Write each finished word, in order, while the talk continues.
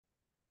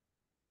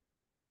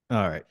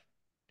All right.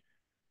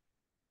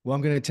 Well,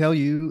 I'm going to tell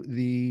you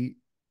the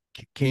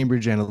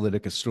Cambridge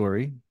Analytica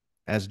story.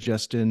 As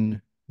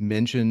Justin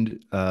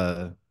mentioned,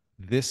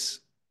 this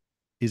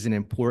is an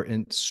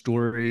important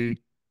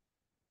story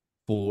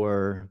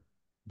for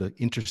the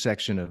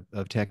intersection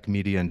of tech,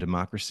 media, and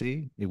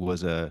democracy. It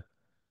was a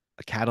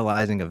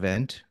catalyzing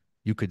event.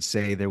 You could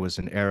say there was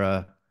an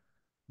era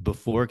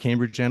before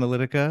Cambridge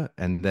Analytica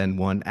and then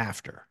one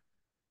after.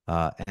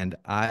 And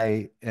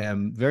I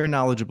am very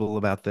knowledgeable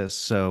about this,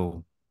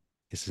 so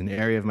this is an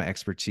area of my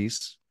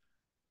expertise.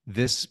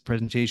 This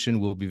presentation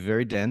will be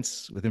very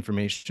dense with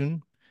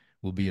information,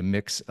 will be a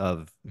mix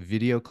of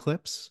video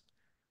clips,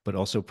 but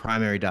also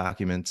primary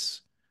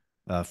documents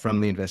from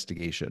the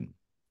investigation.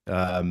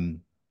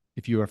 Um,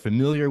 if you are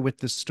familiar with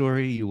this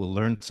story, you will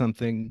learn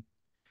something.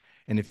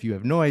 And if you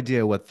have no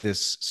idea what this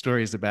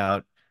story is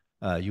about,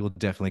 you will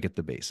definitely get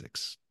the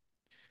basics.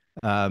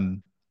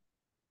 Um,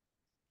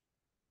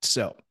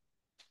 so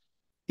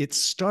it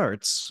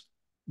starts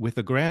with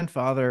the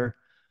grandfather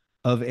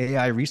of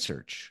AI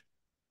research.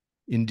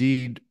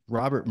 Indeed,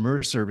 Robert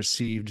Mercer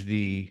received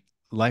the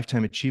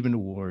Lifetime Achievement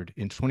Award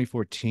in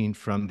 2014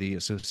 from the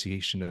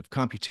Association of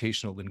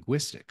Computational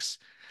Linguistics.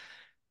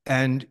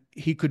 And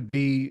he could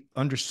be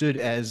understood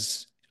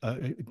as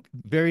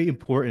very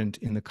important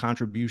in the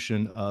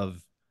contribution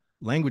of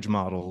language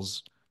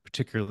models,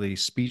 particularly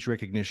speech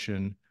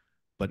recognition,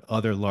 but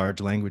other large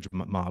language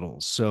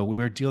models. So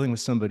we're dealing with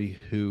somebody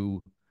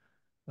who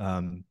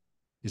um,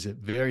 is a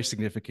very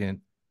significant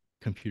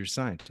computer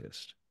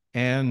scientist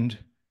and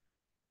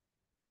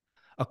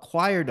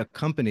acquired a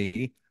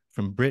company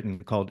from Britain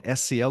called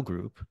SCL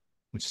Group,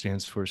 which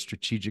stands for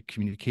Strategic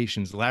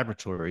Communications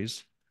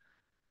Laboratories,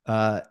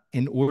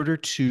 in order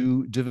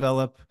to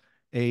develop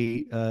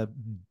a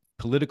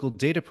political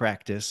data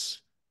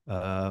practice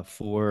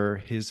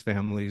for his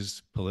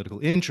family's political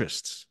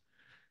interests,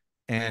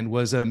 and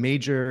was a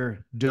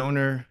major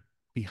donor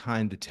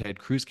behind the Ted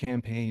Cruz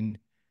campaign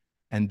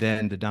and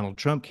then the Donald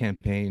Trump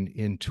campaign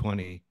in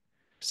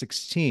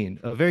 2016.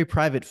 A very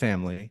private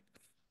family.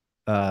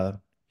 Uh,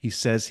 he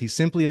says he's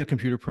simply a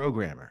computer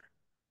programmer.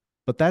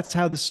 But that's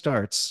how this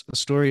starts, a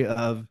story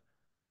of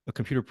a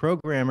computer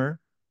programmer,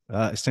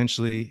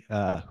 essentially,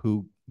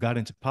 who got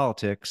into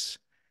politics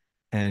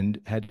and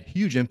had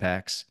huge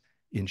impacts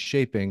in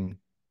shaping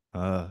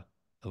uh,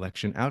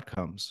 election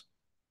outcomes.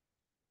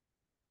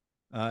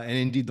 And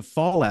indeed, the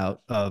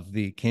fallout of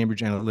the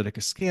Cambridge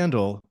Analytica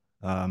scandal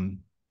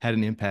had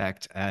an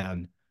impact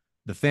on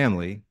the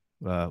family,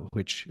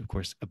 which, of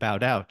course,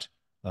 bowed out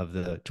of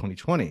the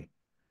 2020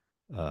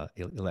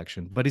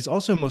 election. But he's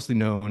also mostly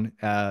known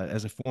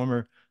as a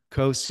former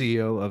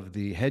co-CEO of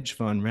the hedge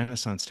fund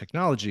Renaissance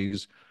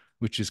Technologies,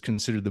 which is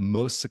considered the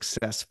most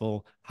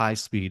successful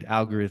high-speed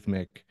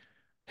algorithmic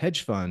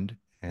hedge fund,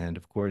 and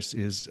of course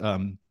is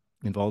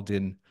involved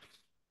in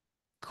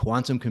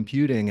quantum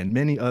computing and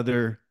many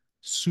other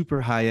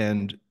super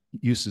high-end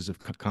uses of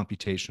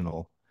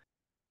computational.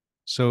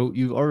 So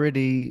you've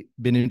already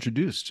been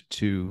introduced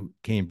to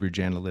Cambridge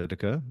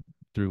Analytica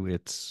through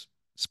its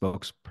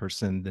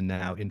spokesperson, the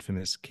now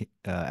infamous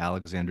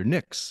Alexander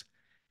Nix.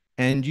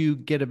 And you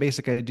get a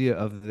basic idea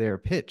of their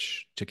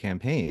pitch to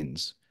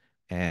campaigns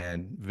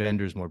and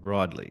vendors more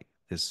broadly,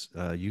 this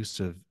use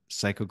of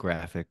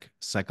psychographic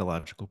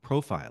psychological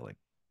profiling.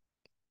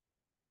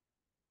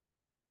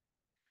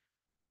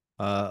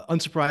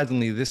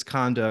 Unsurprisingly, this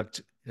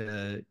conduct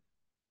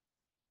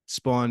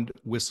spawned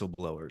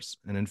whistleblowers.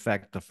 And in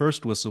fact, the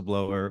first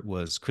whistleblower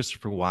was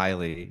Christopher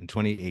Wiley in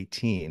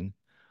 2018,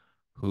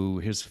 who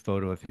here's a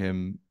photo of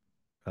him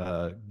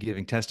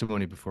giving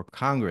testimony before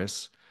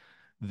Congress.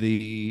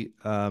 The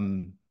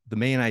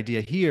main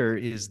idea here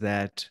is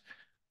that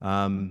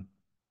um,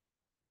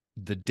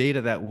 the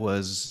data that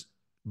was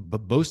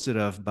boasted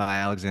of by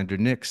Alexander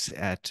Nix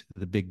at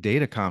the big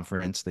data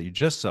conference that you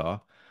just saw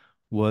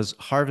was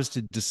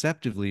harvested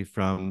deceptively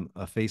from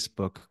a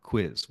Facebook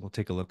quiz. We'll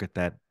take a look at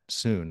that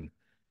soon.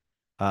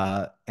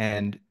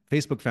 And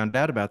Facebook found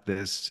out about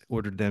this,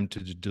 ordered them to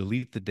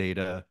delete the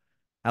data.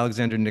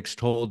 Alexander Nix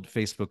told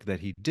Facebook that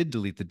he did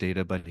delete the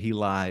data, but he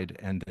lied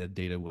and the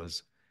data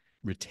was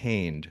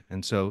retained.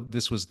 And so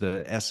this was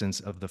the essence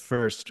of the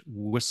first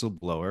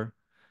whistleblower.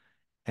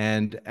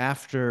 And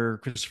after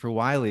Christopher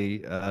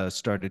Wiley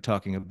started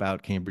talking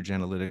about Cambridge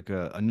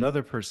Analytica,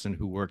 another person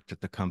who worked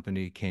at the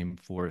company came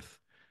forth.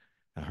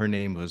 Her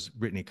name was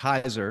Brittany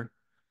Kaiser.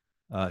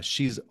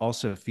 She's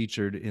also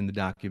featured in the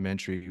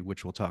documentary,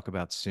 which we'll talk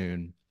about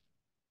soon.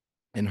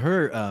 And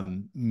her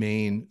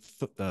main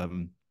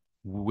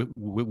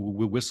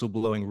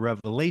whistleblowing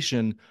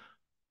revelation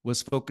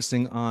was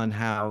focusing on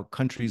how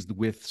countries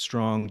with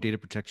strong data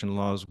protection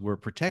laws were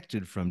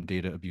protected from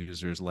data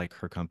abusers like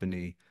her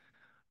company,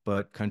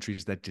 but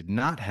countries that did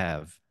not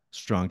have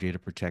strong data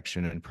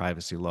protection and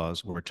privacy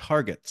laws were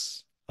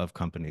targets of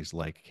companies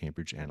like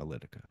Cambridge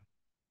Analytica.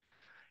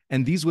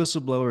 And these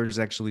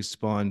whistleblowers actually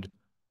spawned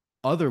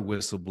other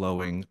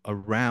whistleblowing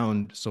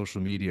around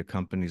social media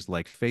companies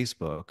like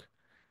Facebook.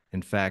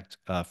 In fact,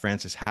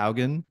 Frances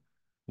Haugen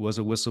was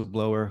a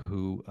whistleblower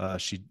who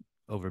she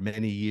over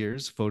many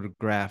years,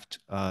 photographed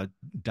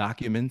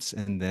documents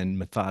and then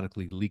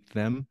methodically leaked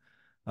them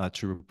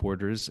to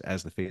reporters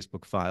as the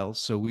Facebook files.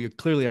 So we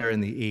clearly are in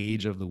the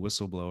age of the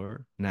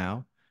whistleblower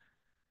now,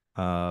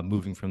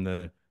 moving from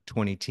the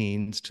 20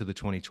 teens to the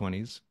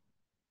 2020s.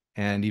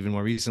 And even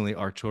more recently,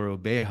 Arturo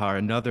Bejar,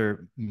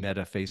 another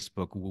Meta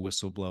Facebook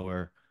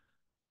whistleblower,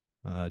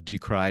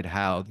 decried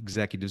how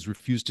executives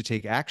refused to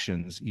take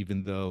actions,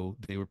 even though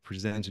they were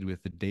presented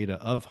with the data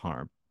of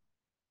harm.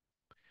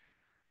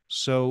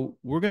 So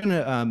we're going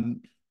to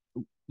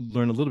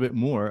learn a little bit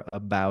more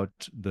about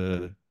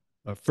the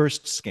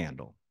first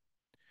scandal.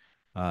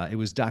 It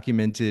was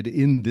documented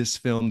in this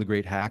film, The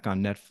Great Hack,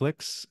 on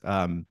Netflix.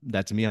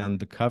 That's me on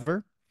the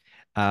cover.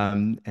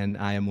 And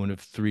I am one of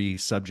three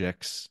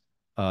subjects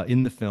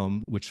in the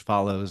film, which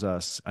follows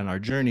us on our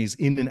journeys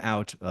in and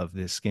out of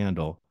this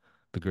scandal,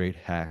 The Great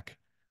Hack.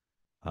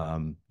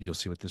 You'll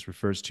see what this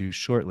refers to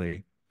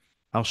shortly.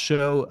 I'll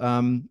show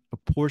a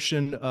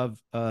portion of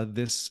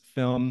this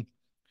film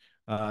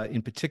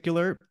in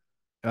particular.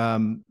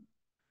 Um,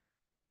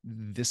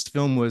 this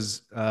film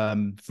was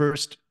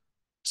first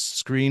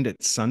screened at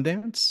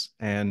Sundance,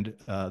 and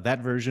that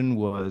version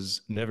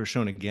was never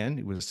shown again.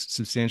 It was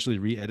substantially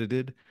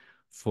re-edited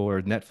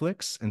for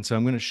Netflix. And so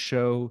I'm going to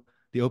show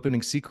the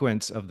opening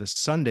sequence of the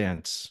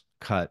Sundance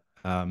cut,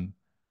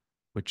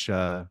 which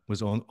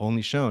was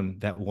only shown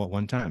that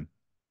one time.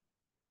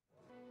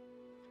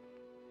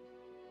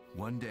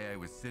 One day I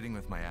was sitting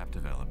with my app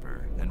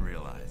developer and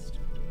realized,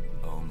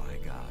 oh my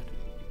God,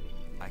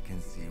 I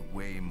can see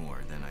way more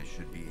than I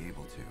should be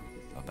able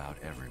to about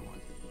everyone.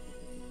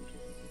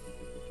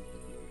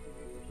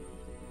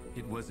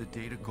 It was a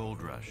data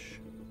gold rush.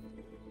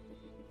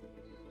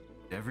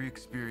 Every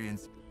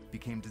experience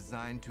became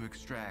designed to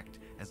extract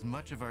as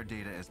much of our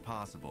data as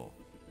possible.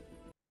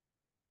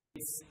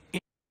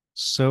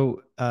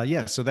 So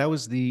yeah, so that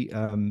was the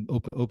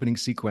opening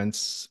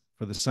sequence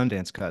for the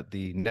Sundance cut,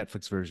 the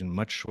Netflix version,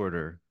 much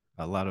shorter.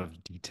 A lot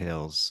of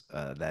details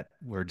that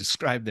were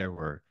described there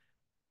were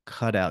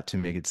cut out to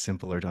make it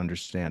simpler to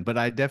understand. But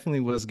I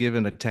definitely was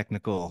given a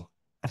technical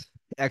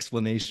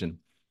explanation.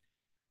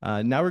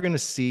 Now we're going to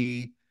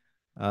see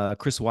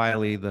Chris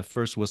Wiley, the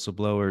first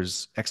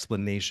whistleblower's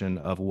explanation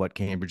of what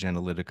Cambridge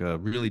Analytica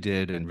really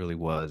did and really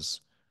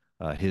was,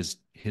 his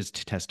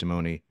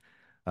testimony.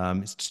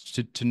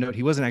 To note,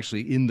 he wasn't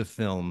actually in the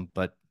film,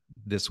 but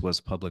this was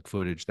public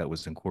footage that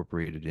was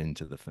incorporated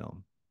into the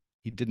film.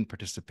 He didn't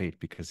participate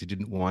because he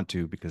didn't want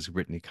to, because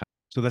Brittany.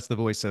 So that's the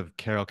voice of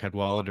Carol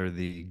Cadwalader,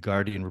 the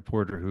Guardian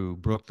reporter who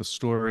broke the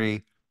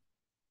story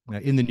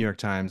in the New York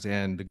Times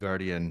and the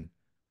Guardian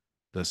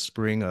the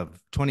spring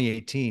of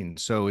 2018.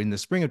 So in the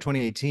spring of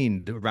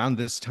 2018, around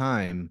this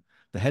time,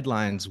 the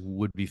headlines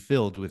would be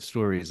filled with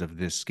stories of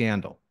this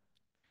scandal.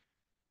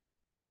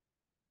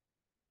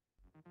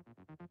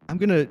 I'm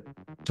going to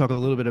talk a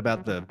little bit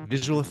about the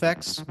visual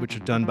effects, which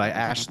are done by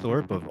Ash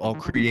Thorpe of All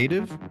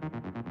Creative.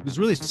 It was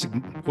really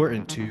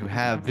important to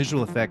have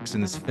visual effects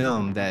in this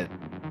film that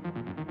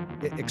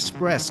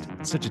expressed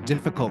such a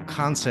difficult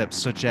concept,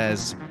 such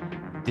as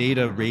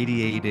data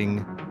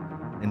radiating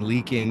and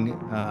leaking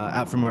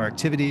out from our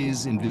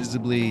activities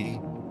invisibly,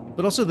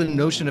 but also the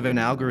notion of an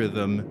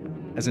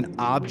algorithm as an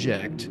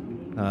object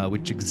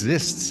which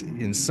exists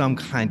in some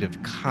kind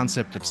of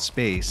concept of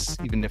space,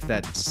 even if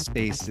that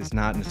space is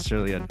not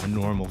necessarily a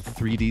normal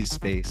 3D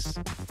space.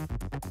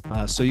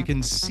 So you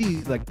can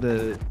see like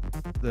the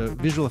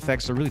visual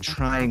effects are really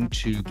trying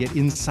to get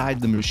inside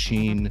the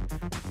machine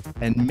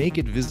and make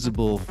it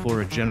visible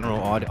for a general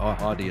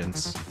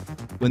audience.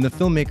 When the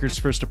filmmakers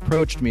first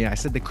approached me, I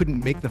said they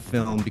couldn't make the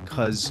film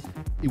because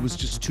it was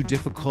just too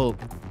difficult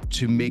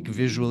to make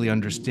visually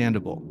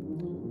understandable.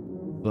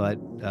 But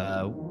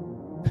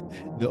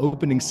the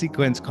opening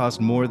sequence cost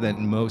more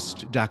than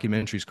most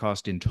documentaries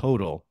cost in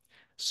total.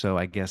 So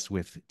I guess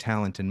with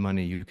talent and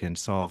money, you can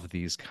solve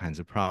these kinds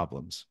of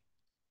problems.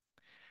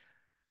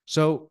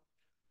 So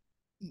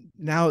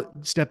now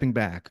stepping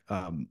back,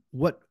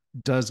 what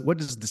does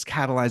this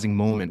catalyzing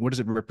moment, what does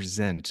it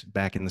represent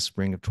back in the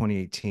spring of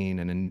 2018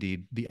 and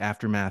indeed the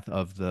aftermath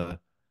of the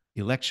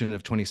election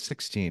of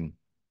 2016?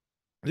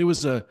 There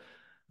was a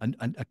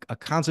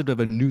concept of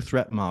a new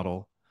threat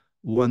model,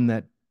 one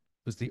that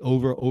was the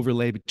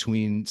overlay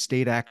between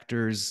state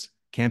actors,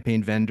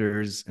 campaign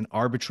vendors, and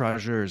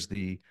arbitrageurs,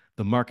 the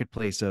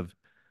marketplace of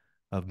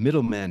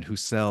middlemen who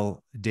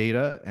sell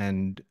data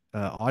and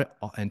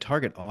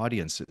target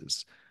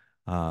audiences,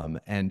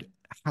 and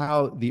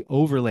how the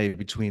overlay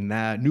between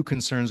that, new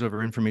concerns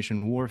over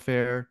information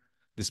warfare,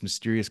 this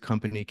mysterious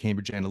company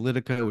Cambridge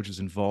Analytica, which is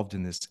involved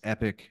in this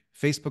epic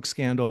Facebook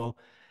scandal,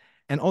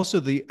 and also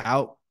the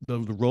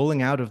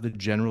rolling out of the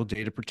general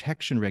data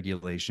protection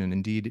regulation.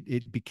 Indeed,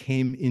 it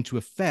became into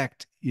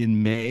effect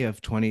in May of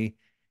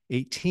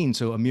 2018,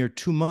 so a mere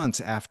 2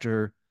 months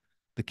after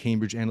the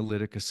Cambridge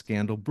Analytica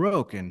scandal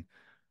broke and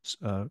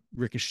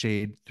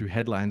ricocheted through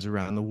headlines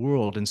around the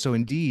world. And so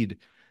indeed,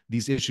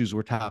 these issues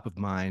were top of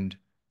mind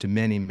to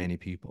many, many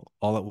people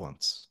all at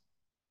once.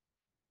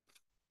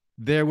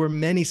 There were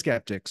many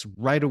skeptics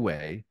right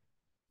away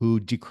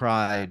who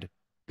decried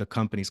the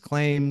company's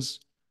claims.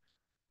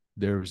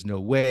 There was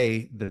no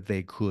way that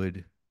they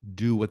could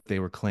do what they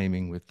were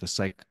claiming with the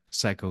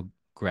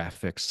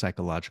psychographic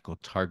psychological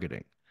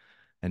targeting,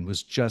 and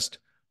was just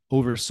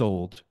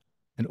oversold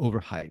and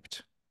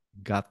overhyped.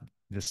 Got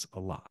this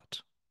a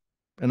lot.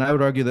 And I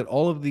would argue that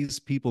all of these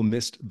people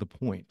missed the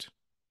point.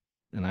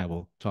 And I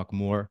will talk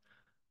more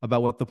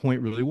about what the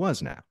point really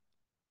was now.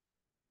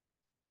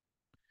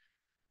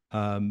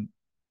 Um,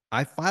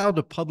 I filed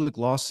a public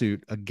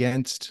lawsuit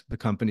against the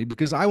company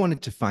because I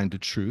wanted to find the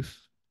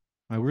truth.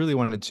 I really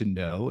wanted to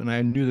know, and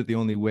I knew that the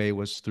only way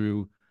was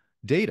through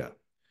data.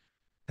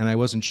 And I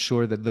wasn't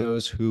sure that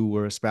those who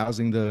were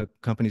espousing the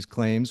company's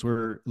claims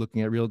were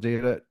looking at real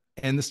data,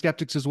 and the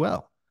skeptics as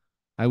well.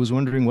 I was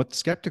wondering what the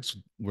skeptics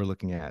were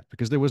looking at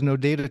because there was no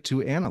data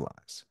to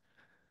analyze.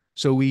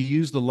 So we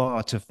used the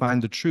law to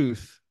find the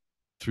truth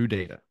through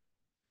data.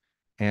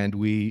 And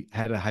we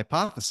had a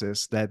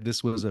hypothesis that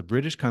this was a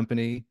British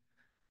company,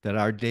 that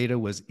our data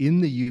was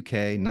in the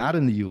UK, not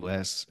in the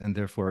US, and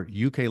therefore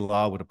UK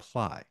law would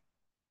apply.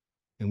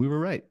 And we were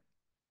right.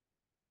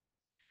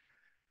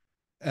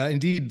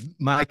 Indeed,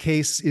 my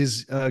case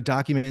is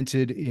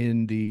documented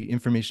in the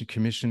Information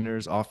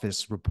Commissioner's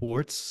Office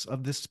reports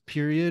of this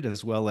period,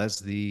 as well as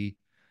the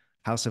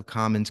House of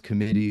Commons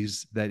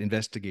committees that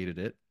investigated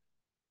it.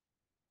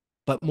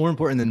 But more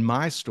important than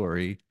my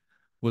story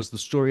was the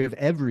story of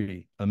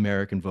every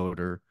American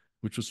voter,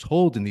 which was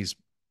told in these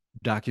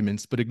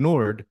documents, but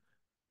ignored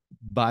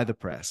by the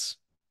press.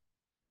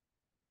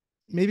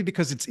 Maybe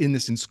because it's in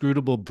this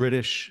inscrutable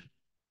British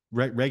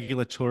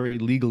regulatory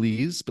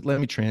legalese, but let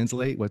me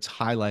translate what's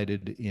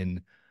highlighted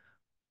in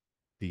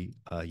the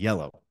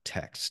yellow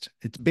text.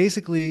 It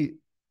basically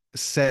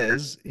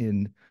says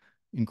in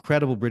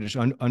incredible British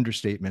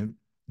understatement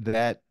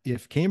that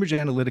if Cambridge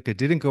Analytica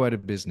didn't go out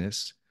of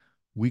business,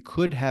 we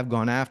could have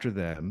gone after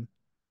them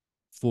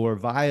for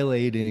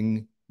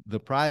violating the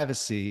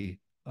privacy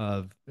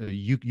of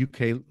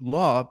UK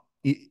law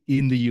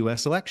in the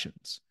US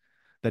elections.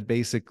 That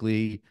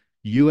basically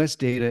US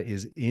data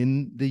is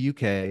in the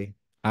UK,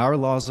 our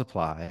laws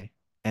apply,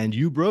 and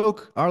you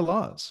broke our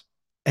laws.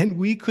 And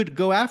we could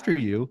go after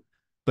you,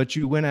 but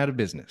you went out of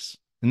business.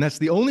 And that's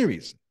the only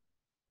reason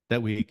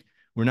that we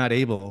were not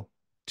able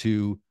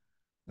to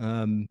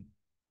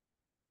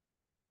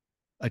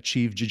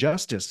achieve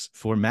justice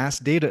for mass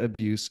data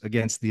abuse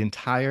against the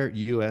entire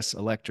US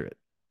electorate.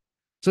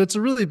 So it's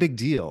a really big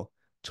deal,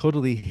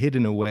 totally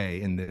hidden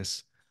away in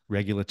this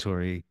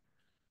regulatory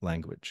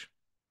language.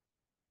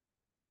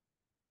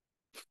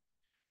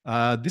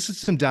 This is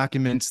some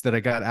documents that I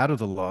got out of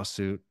the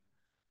lawsuit.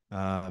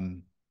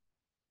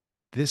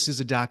 This is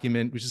a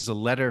document, which is a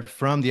letter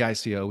from the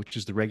ICO, which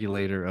is the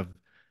regulator of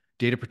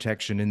data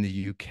protection in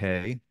the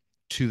UK,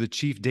 to the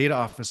chief data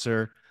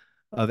officer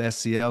of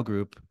SCL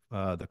Group,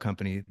 the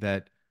company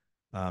that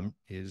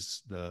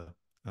is the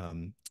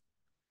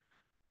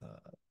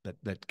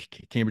that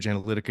Cambridge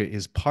Analytica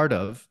is part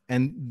of,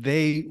 and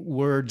they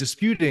were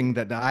disputing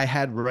that I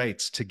had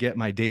rights to get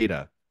my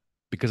data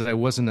because I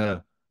wasn't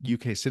a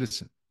UK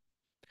citizen.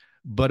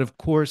 But of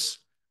course,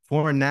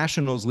 foreign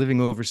nationals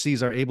living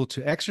overseas are able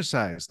to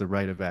exercise the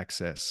right of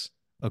access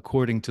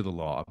according to the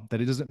law,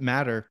 that it doesn't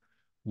matter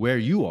where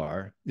you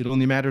are, it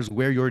only matters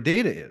where your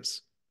data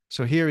is.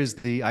 So here is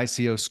the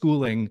ICO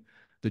schooling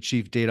the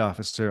chief data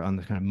officer on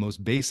the kind of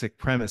most basic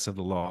premise of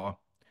the law,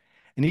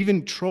 and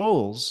even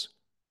trolls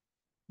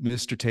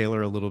Mr.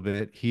 Taylor a little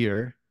bit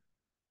here.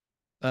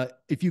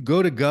 If you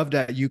go to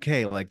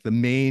gov.uk, like the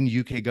main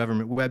UK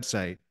government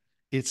website,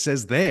 it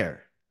says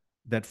there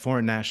that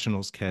foreign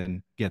nationals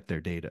can get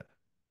their data.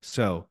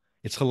 So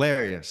it's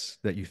hilarious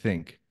that you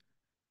think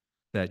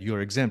that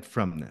you're exempt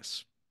from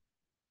this.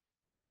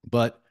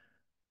 But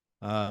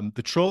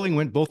the trolling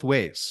went both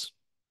ways.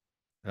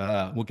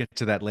 We'll get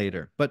to that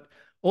later. But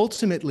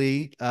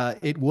ultimately,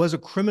 it was a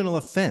criminal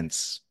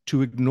offense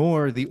to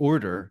ignore the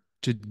order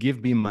to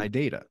give me my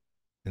data.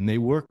 And they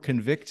were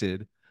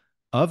convicted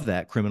of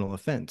that criminal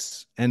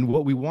offense. And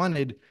what we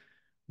wanted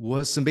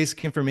was some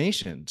basic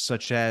information,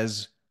 such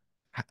as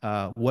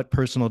what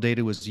personal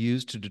data was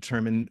used to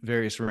determine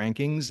various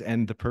rankings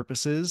and the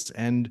purposes,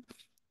 and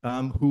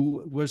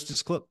who was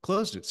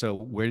disclosed it. So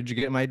where did you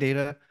get my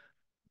data?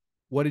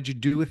 What did you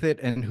do with it?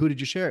 And who did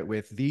you share it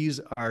with?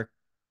 These are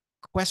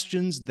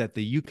questions that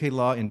the UK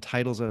law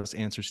entitles us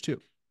answers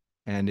to.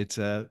 And it's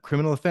a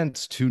criminal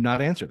offense to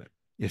not answer them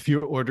if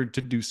you're ordered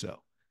to do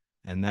so.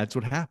 And that's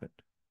what happened.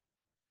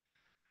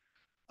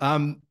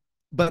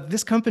 But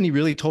this company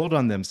really told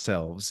on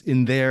themselves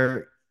in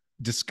their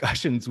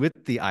discussions with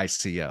the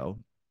ICO.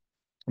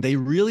 They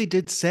really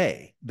did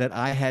say that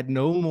I had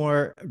no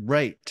more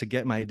right to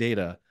get my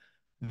data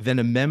than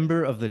a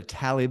member of the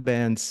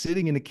Taliban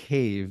sitting in a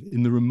cave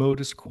in the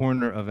remotest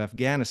corner of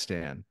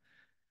Afghanistan.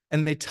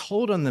 And they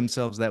told on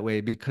themselves that way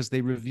because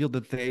they revealed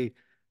that they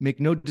make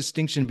no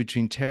distinction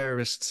between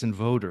terrorists and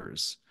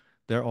voters.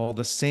 They're all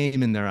the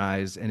same in their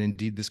eyes. And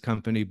indeed, this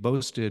company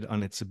boasted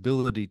on its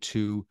ability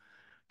to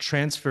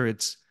transfer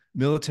its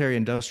military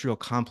industrial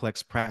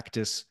complex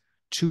practice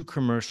to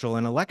commercial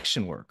and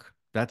election work.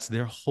 That's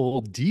their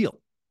whole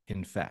deal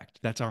in fact.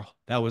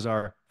 That was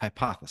our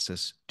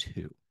hypothesis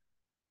too.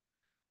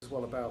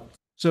 Well, about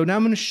So now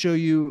I'm going to show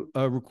you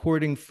a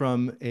recording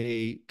from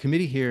a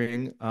committee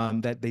hearing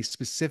that they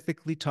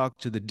specifically talked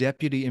to the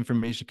Deputy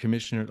Information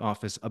Commissioner's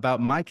office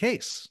about my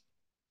case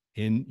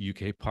in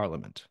UK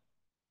Parliament.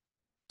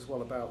 as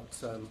well about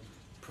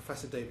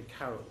Professor David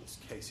Carroll's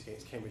case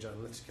against Cambridge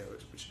Analytica,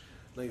 which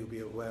I know you'll be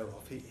aware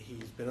of.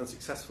 He's been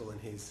unsuccessful in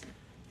his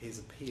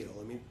appeal.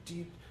 I mean,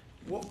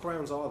 what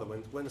grounds are there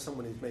when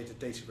someone has made a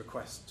data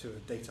request to a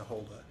data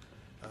holder?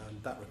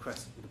 That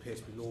request would appear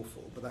to be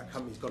lawful, but that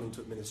company's gone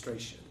into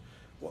administration.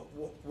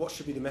 What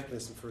should be the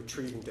mechanism for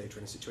retrieving data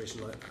in a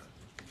situation like that?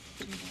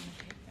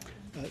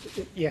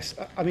 Yes,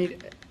 I mean,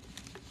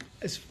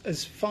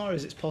 as far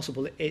as it's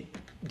possible, it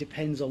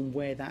depends on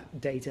where that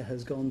data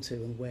has gone to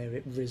and where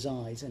it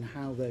resides and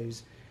how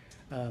those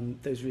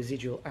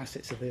residual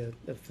assets of the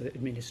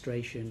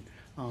administration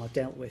are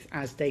dealt with.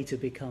 As data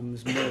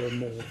becomes more and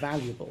more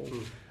valuable,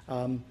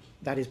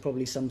 that is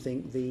probably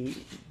something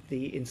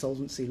the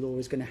insolvency law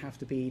is going to have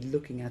to be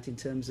looking at in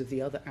terms of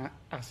the other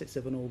assets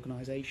of an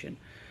organisation.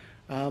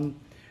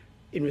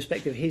 In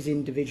respect of his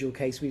individual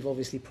case, we've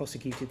obviously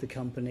prosecuted the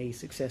company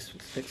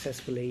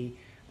successfully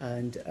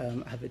and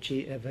have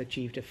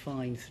achieved a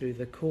fine through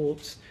the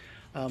courts.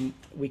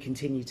 We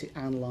continue to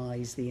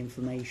analyse the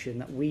information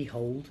that we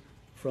hold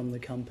from the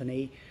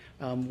company.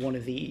 One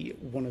of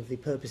the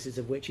purposes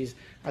of which is,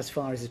 as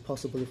far as is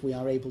possible, if we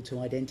are able to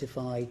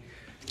identify,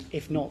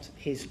 if not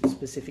his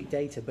specific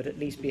data, but at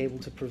least be able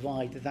to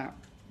provide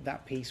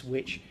that piece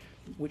which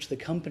the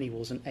company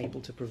wasn't able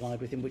to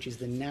provide with him, which is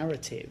the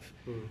narrative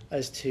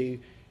as to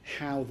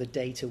how the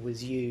data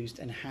was used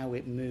and how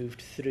it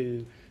moved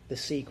through the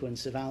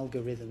sequence of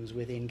algorithms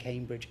within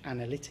Cambridge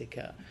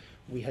Analytica.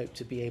 We hope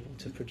to be able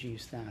to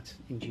produce that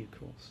in due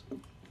course.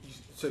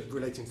 So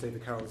relating to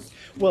David Carroll's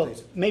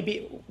data?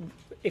 Maybe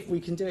if we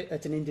can do it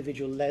at an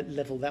individual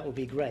level, that would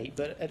be great,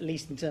 but at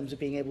least in terms of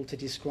being able to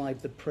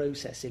describe the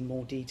process in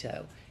more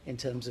detail in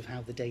terms of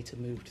how the data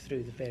moved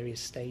through the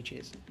various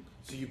stages.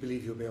 So you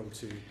believe you'll be able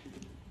to...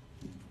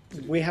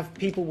 We have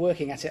people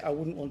working at it. I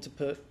wouldn't want to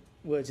put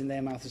words in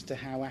their mouth as to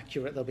how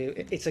accurate they'll be.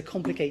 It's a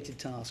complicated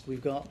task.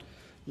 We've got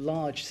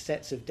large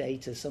sets of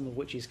data, some of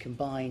which is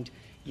combined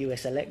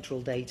US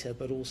electoral data,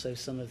 but also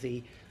some of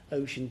the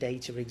ocean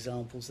data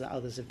examples that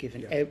others have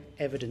given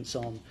evidence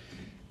on.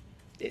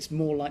 It's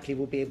more likely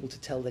we'll be able to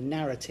tell the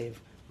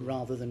narrative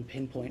rather than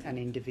pinpoint an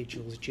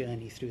individual's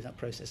journey through that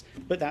process.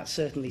 But that's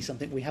certainly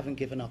something we haven't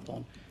given up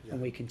on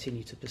and we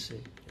continue to pursue.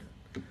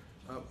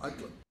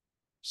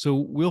 So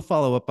we'll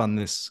follow up on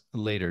this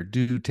later.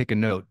 Do take a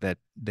note that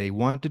they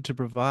wanted to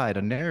provide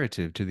a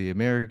narrative to the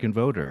American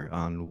voter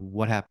on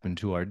what happened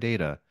to our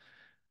data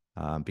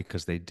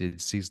because they did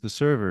seize the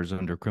servers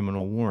under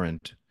criminal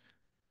warrant.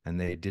 And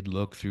they did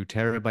look through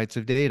terabytes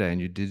of data, and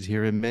you did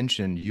hear him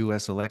mention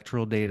US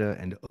electoral data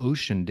and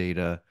ocean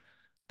data.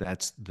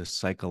 That's the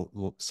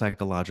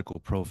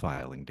psychological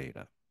profiling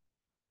data.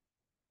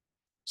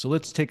 So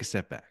let's take a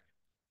step back.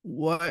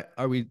 What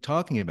are we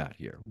talking about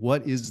here?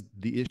 What is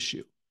the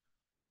issue?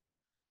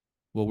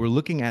 Well, we're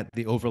looking at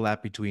the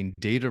overlap between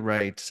data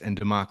rights and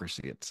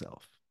democracy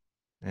itself.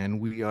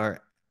 And we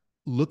are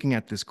looking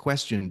at this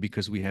question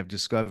because we have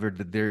discovered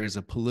that there is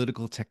a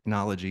political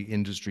technology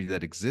industry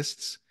that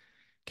exists.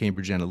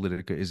 Cambridge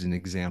Analytica is an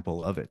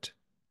example of it.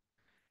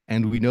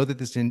 And we know that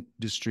this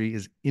industry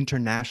is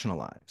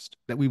internationalized,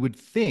 that we would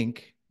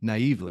think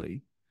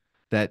naively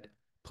that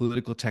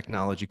political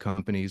technology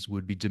companies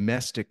would be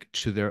domestic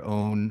to their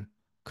own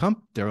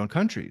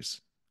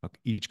countries.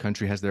 Each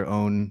country has their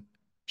own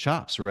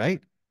shops,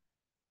 right?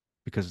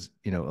 Because,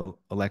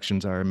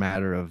 elections are a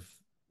matter of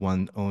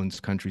one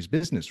owns country's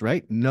business,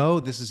 right? No,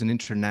 this is an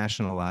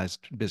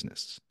internationalized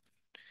business.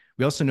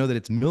 We also know that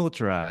it's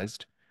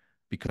militarized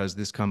because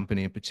this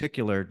company in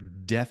particular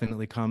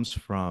definitely comes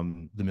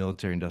from the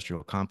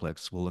military-industrial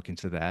complex. We'll look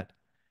into that.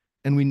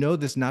 And we know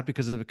this not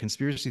because of a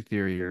conspiracy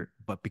theory,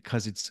 but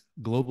because its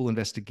global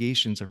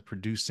investigations are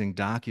producing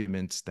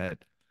documents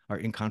that are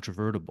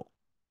incontrovertible.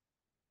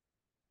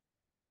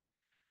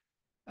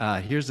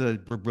 Here's a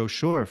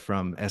brochure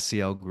from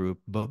SCL Group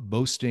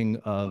boasting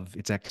of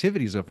its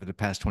activities over the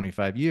past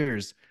 25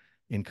 years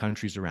in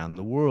countries around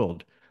the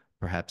world.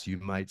 Perhaps you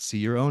might see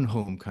your own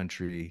home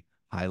country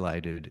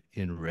highlighted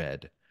in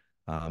red.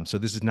 So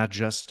this is not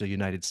just a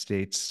United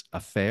States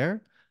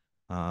affair,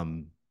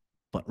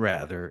 but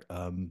rather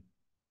a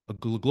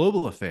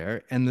global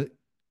affair. And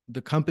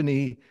the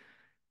company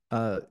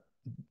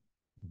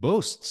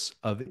boasts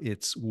of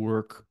its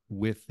work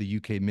with the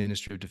UK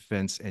Ministry of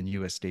Defense and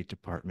US State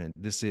Department.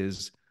 This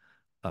is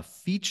a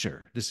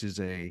feature. This is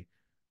the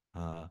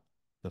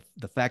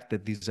fact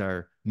that these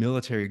are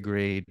military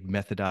grade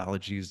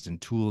methodologies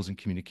and tools and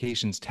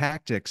communications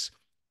tactics.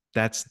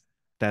 That's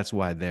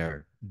why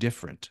they're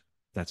different.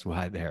 That's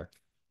why they're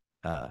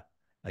a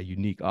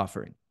unique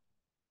offering.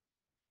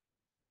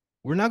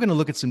 We're now going to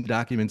look at some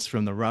documents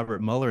from the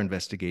Robert Mueller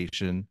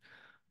investigation.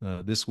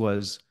 This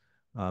was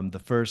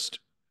the first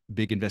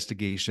big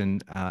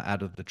investigation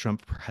out of the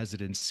Trump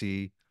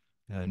presidency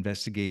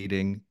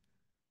investigating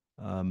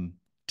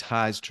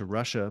ties to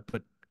Russia,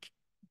 but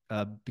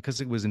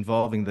because it was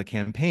involving the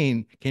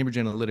campaign, Cambridge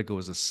Analytica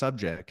was a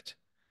subject.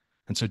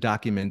 And so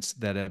documents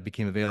that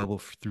became available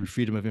through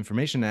Freedom of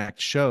Information Act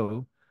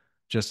show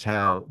just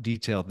how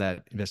detailed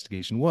that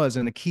investigation was.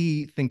 And a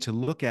key thing to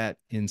look at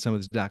in some of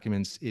these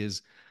documents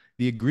is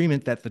the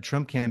agreement that the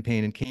Trump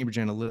campaign and Cambridge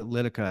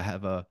Analytica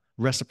have a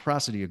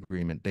reciprocity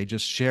agreement. They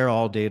just share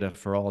all data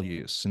for all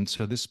use. And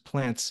so this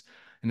plants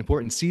an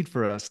important seed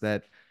for us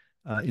that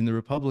in the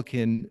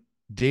Republican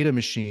data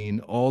machine,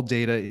 all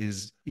data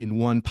is in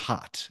one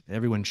pot.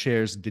 Everyone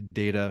shares the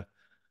data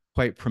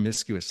quite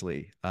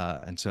promiscuously.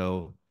 And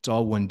so it's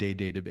all one-day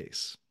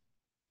database.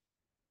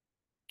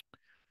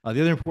 The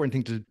other important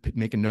thing to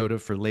make a note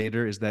of for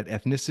later is that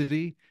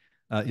ethnicity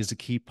is a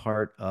key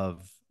part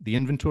of the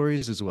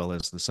inventories as well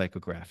as the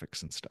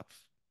psychographics and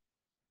stuff.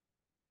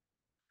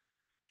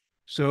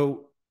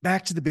 So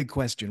back to the big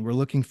question we're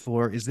looking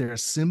for, is there a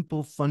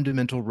simple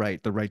fundamental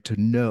right, the right to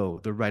know,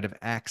 the right of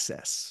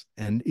access?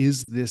 And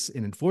is this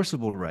an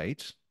enforceable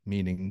right?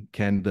 Meaning,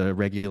 can the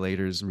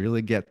regulators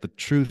really get the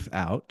truth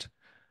out?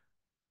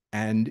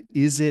 And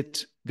is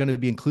it going to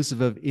be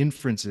inclusive of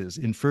inferences,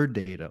 inferred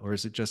data, or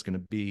is it just going to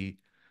be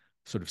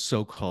sort of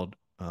so-called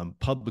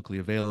publicly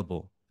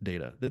available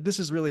data? This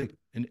is really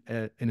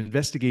an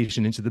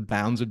investigation into the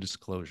bounds of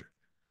disclosure.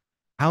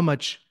 How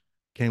much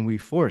can we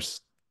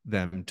force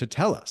them to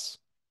tell us?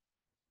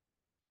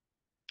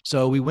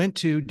 So we went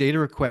to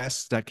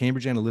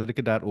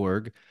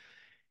datarequests.cambridgeanalytica.org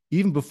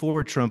even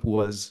before Trump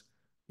was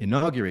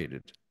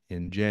inaugurated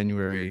in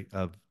January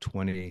of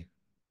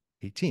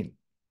 2018.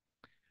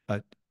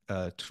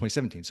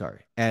 2017,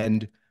 sorry.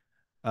 And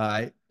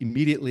I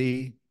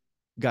immediately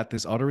got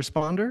this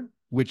autoresponder,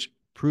 which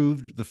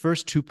proved the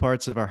first two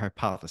parts of our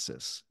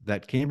hypothesis,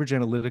 that Cambridge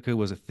Analytica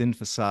was a thin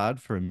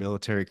facade for a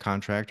military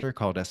contractor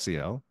called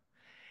SCL,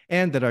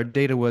 and that our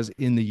data was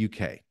in the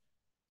UK.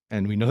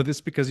 And we know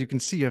this because you can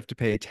see you have to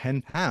pay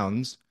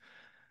 £10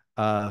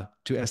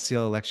 to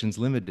SCL Elections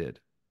Limited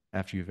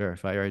after you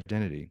verify your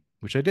identity,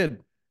 which I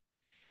did.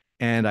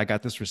 And I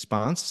got this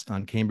response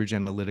on Cambridge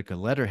Analytica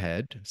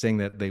letterhead saying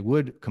that they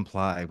would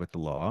comply with the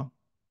law.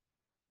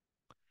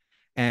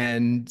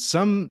 And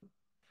some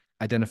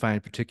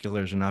identifying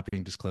particulars are not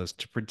being disclosed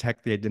to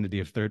protect the identity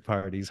of third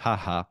parties,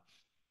 haha.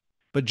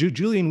 But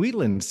Julian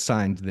Wheatland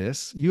signed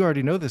this. You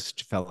already know this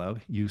fellow.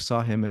 You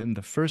saw him in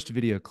the first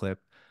video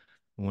clip,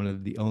 one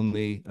of the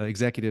only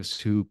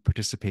executives who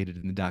participated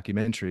in the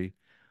documentary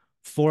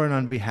for and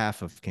on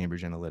behalf of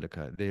Cambridge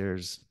Analytica. There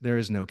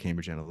is no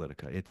Cambridge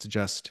Analytica. It's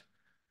just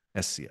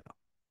SCL.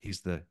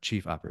 He's the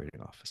chief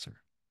operating officer.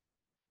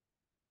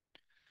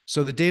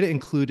 So the data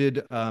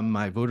included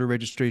my voter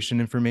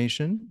registration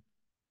information,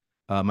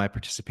 my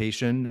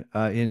participation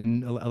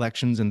in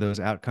elections and those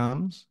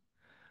outcomes,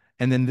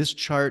 and then this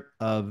chart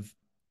of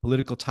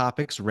political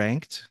topics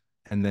ranked,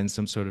 and then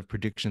some sort of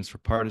predictions for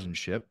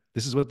partisanship.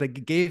 This is what they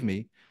gave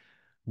me.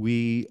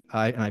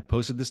 I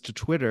posted this to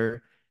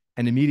Twitter,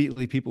 and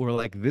immediately people were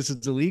like, "This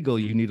is illegal.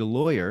 You need a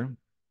lawyer."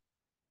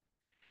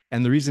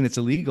 And the reason it's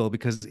illegal,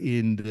 because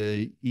in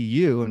the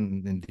EU,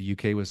 and the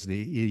UK was the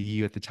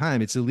EU at the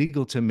time, it's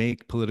illegal to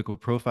make political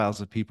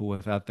profiles of people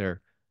without their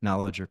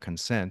knowledge or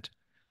consent.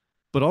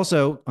 But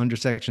also under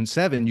Section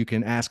 7, you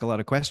can ask a lot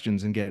of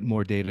questions and get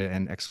more data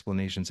and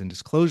explanations and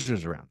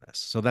disclosures around this.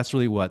 So that's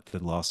really what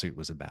the lawsuit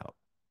was about.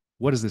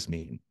 What does this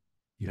mean?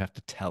 You have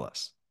to tell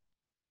us.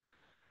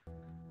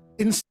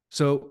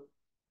 So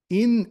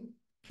in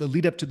the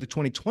lead up to the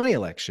 2020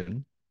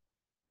 election,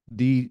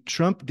 the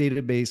Trump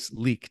database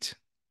leaked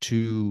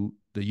to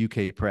the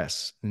UK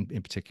press, in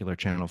particular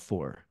Channel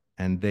 4.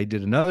 And they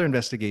did another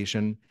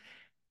investigation,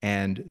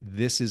 and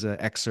this is an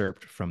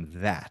excerpt from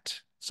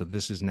that. So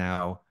this is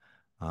now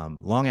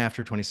long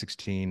after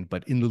 2016,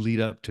 but in the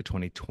lead up to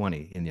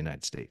 2020 in the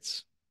United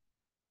States,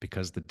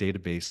 because the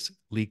database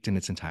leaked in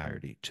its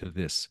entirety to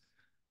this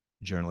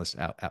journalist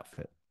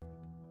outfit.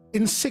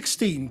 In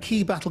 16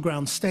 key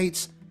battleground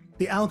states,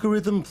 the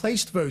algorithm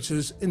placed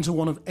voters into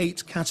one of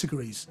 8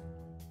 categories.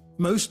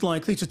 Most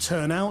likely to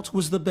turn out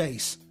was the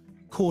base,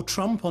 core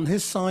Trump on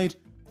his side,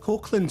 core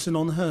Clinton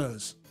on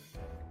hers.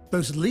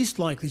 Those least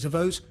likely to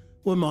vote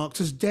were marked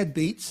as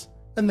deadbeats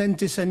and then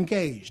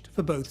disengaged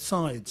for both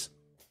sides.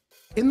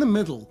 In the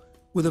middle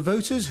were the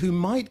voters who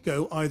might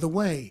go either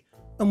way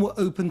and were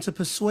open to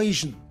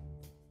persuasion.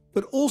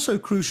 But also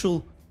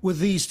crucial were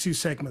these two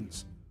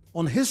segments.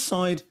 On his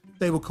side,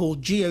 they were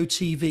called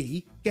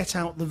GOTV, get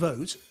out the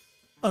vote,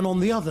 and on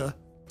the other,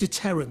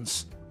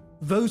 deterrence,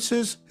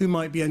 voters who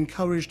might be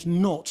encouraged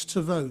not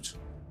to vote.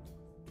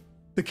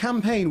 The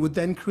campaign would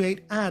then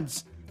create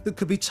ads that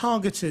could be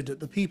targeted at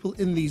the people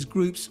in these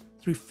groups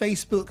through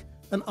Facebook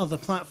and other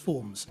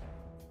platforms.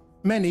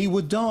 Many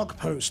were dark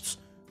posts,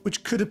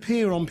 which could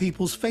appear on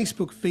people's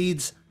Facebook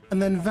feeds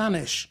and then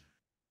vanish.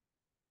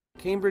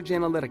 Cambridge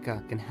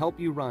Analytica can help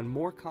you run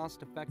more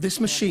cost-effective... This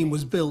machine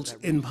was built,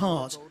 in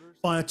part,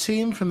 by a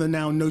team from the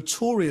now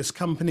notorious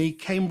company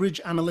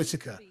Cambridge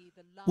Analytica,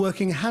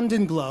 working hand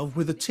in glove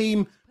with a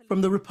team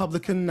from the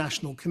Republican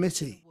National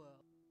Committee.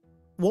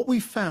 What we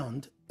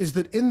found is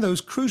that in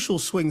those crucial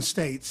swing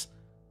states,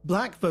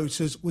 black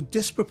voters were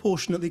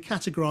disproportionately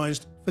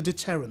categorized for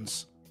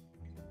deterrence.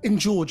 In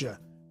Georgia,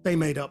 they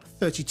made up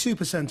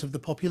 32% of the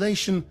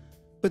population,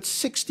 but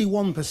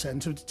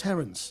 61% of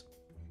deterrence.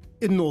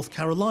 In North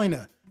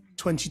Carolina,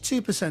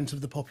 22%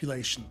 of the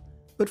population,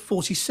 but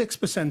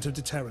 46% of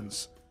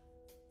deterrence.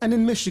 And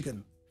in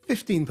Michigan,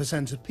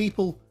 15% of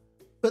people,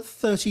 but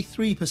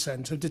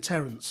 33% of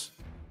deterrence.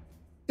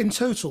 In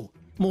total,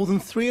 more than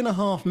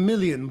 3.5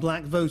 million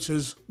black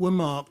voters were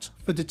marked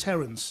for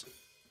deterrence.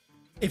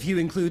 If you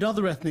include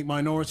other ethnic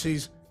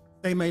minorities,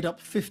 they made up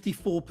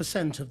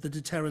 54% of the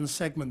deterrence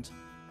segment.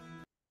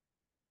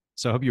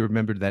 So I hope you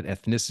remembered that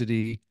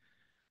ethnicity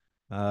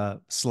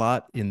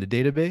slot in the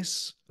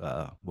database.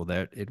 Well,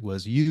 that it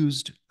was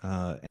used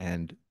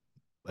and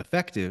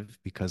effective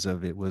because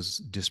of it was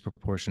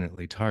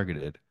disproportionately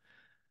targeted.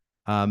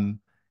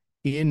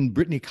 In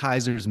Brittany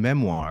Kaiser's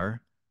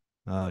memoir,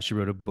 she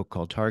wrote a book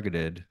called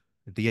Targeted.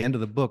 At the end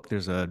of the book,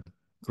 there's a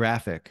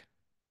graphic,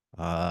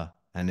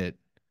 and it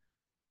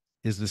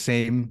is the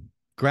same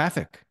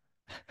graphic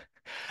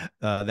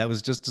that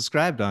was just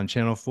described on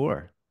Channel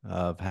 4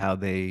 of how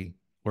they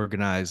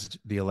organized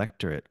the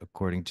electorate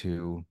according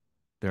to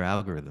their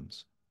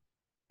algorithms.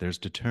 There's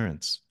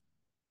deterrence.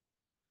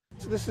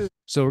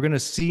 So we're going to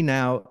see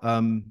now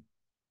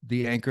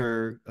the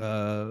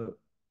anchor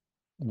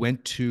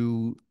went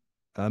to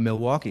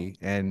Milwaukee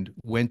and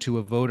went to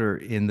a voter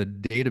in the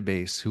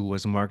database who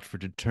was marked for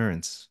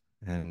deterrence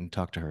and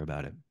talked to her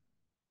about it.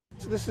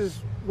 So this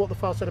is what the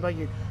file said about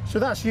you. So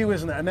that's you,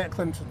 isn't it, Annette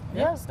Clinton?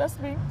 Yes, that's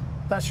me.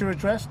 That's your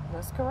address?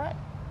 That's correct.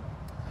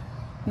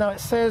 Now it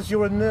says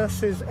you're a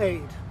nurse's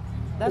aide.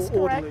 That's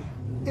or correct. orderly.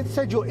 It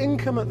said your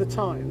income at the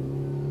time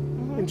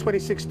in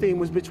 2016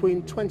 was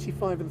between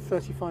 $25,000 and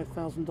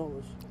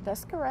 $35,000.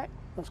 That's correct.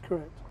 That's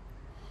correct.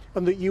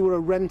 And that you were a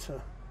renter.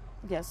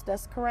 Yes,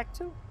 that's correct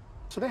too.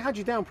 So they had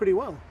you down pretty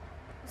well.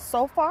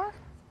 So far,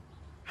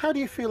 How do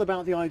you feel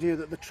about the idea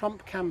that the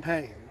Trump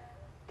campaign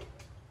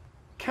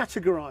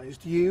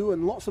categorized you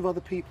and lots of other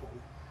people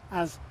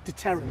as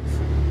deterrents?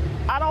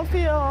 I don't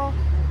feel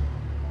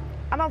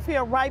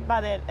right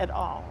by that at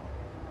all,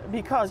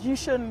 because they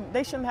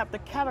shouldn't have to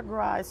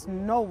categorize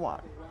no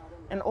one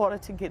in order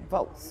to get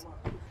votes.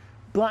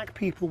 Black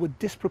people were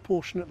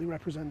disproportionately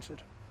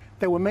represented.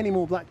 There were many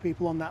more black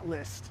people on that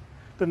list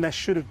than there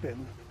should have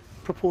been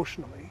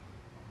proportionally.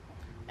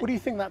 What do you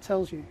think that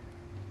tells you?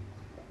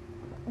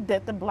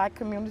 That the black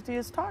community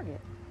is target.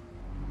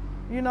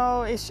 You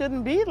know, it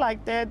shouldn't be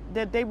like that,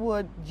 that they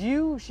would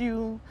use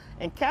you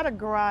and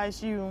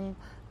categorize you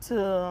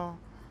to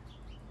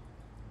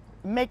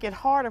make it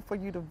harder for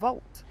you to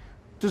vote.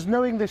 Does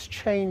knowing this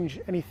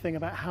change anything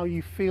about how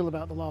you feel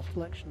about the last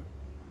election?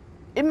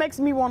 It makes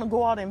me want to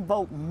go out and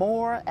vote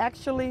more,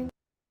 actually.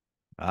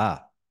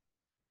 Ah,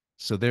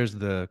 so there's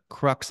the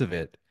crux of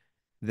it,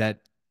 that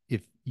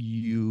if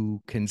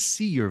you can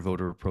see your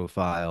voter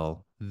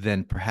profile,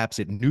 then perhaps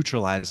it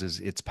neutralizes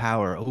its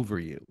power over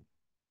you.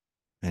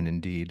 And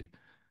indeed,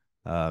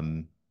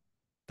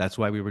 that's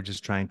why we were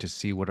just trying to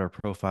see what our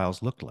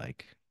profiles looked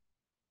like.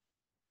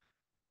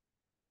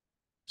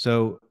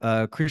 So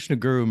Krishna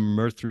Guru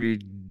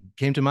Murthy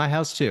came to my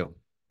house too,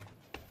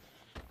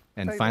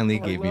 and finally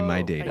gave me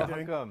my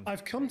data.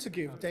 I've come to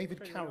give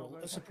David Carroll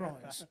a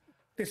surprise.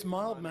 This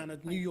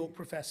mild-mannered New York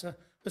professor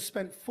has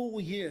spent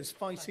 4 years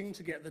fighting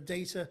to get the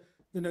data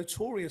the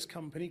notorious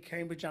company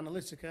Cambridge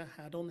Analytica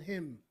had on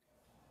him.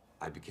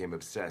 I became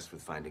obsessed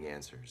with finding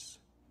answers.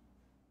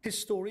 His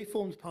story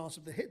formed part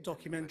of the hit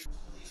documentary.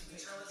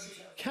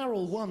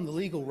 Carroll won the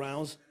legal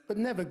rows, but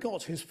never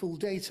got his full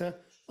data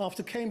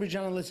after Cambridge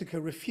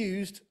Analytica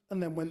refused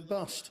and then went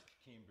bust.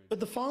 But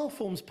the file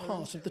forms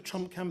part of the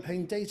Trump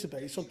campaign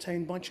database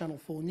obtained by Channel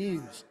 4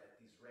 News.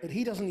 But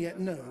he doesn't yet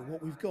know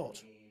what we've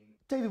got.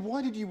 David,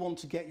 why did you want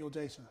to get your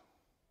data?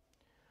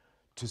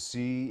 To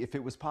see if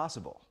it was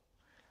possible,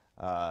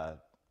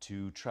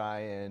 to try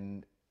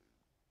and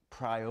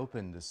pry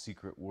open the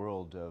secret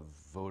world of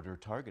voter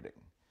targeting.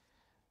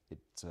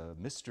 It's a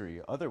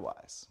mystery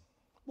otherwise.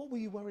 What were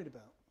you worried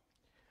about?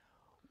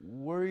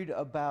 Worried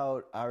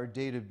about our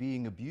data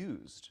being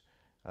abused,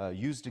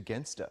 used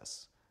against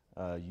us,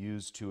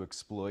 used to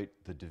exploit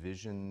the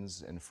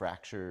divisions and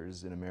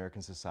fractures in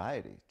American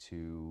society,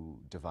 to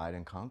divide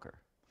and conquer.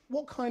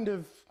 What kind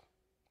of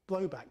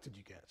blowback did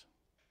you get?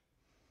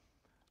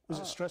 Was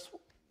it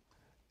stressful?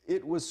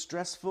 It was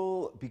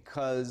stressful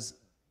because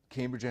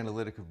Cambridge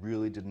Analytica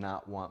really did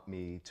not want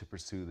me to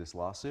pursue this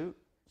lawsuit.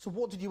 So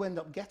what did you end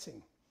up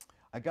getting?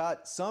 I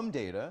got some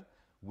data,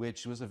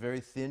 which was a very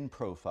thin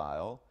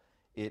profile.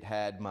 It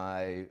had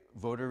my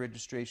voter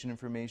registration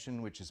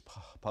information, which is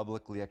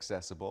publicly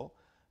accessible,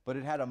 but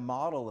it had a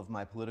model of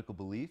my political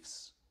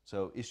beliefs,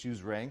 so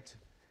issues ranked,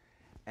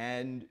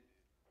 and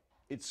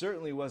it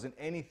certainly wasn't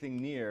anything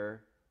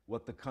near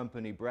what the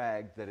company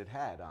bragged that it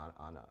had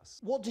on us.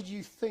 What did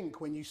you think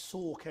when you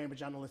saw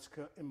Cambridge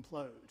Analytica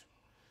implode?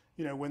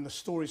 You know, when the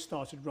stories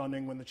started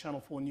running, when the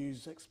Channel 4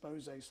 News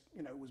expose,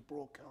 was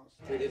broadcast.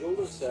 We did all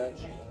the research,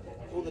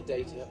 all the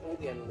data, all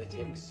the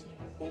analytics,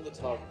 all the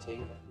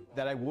targeting.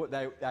 that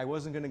I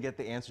wasn't going to get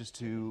the answers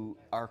to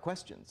our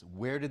questions.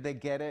 Where did they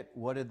get it?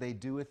 What did they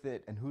do with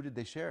it? And who did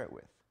they share it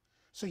with?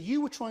 So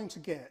you were trying to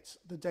get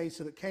the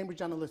data that Cambridge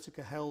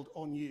Analytica held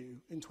on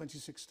you in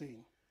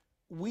 2016.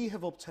 We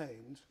have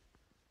obtained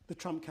the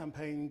Trump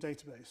campaign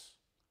database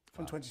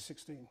from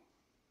 2016.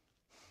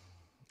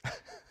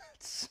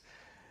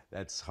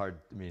 That's hard.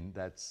 I mean,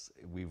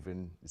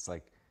 it's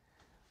like,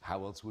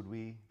 how else would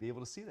we be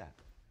able to see that?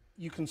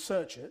 You can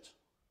search it,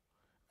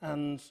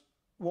 and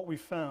what we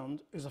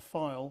found is a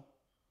file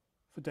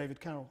for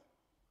David Carroll.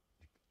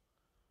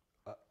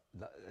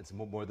 It's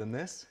more than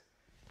this?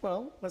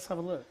 Well, let's have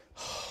a look.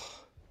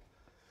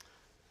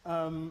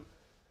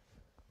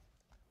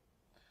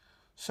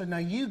 So now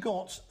you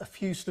got a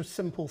few sort of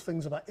simple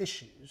things about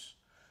issues.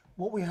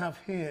 What we have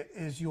here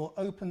is your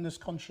openness,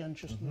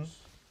 conscientiousness,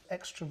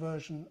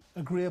 extroversion,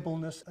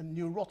 agreeableness, and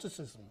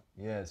neuroticism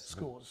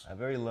scores. A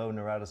very low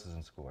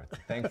neuroticism score,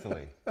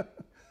 thankfully.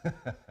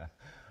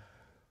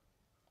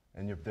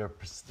 And the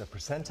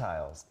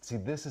percentiles. See,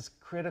 this is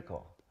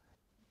critical.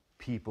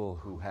 People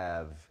who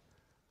have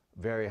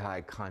very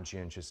high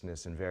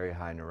conscientiousness and very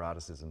high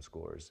neuroticism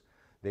scores,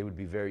 they would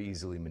be very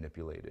easily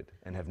manipulated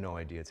and have no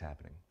idea it's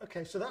happening.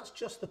 Okay, so that's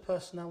just the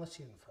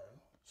personality info.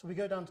 So we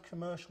go down to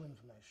commercial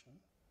information.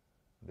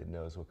 It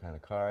knows what kind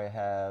of car I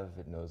have,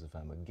 it knows if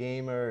I'm a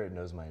gamer, it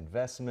knows my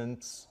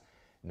investments,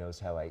 it knows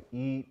how I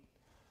eat,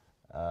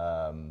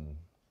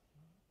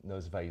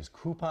 knows if I use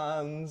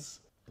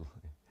coupons,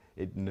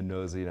 it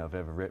knows, if I've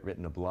ever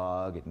written a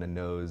blog, it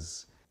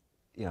knows,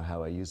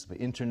 how I use the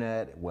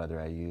internet,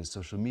 whether I use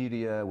social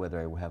media, whether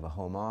I have a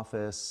home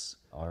office,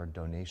 our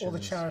donations. All the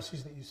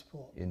charities that you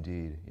support.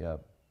 Indeed,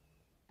 yep.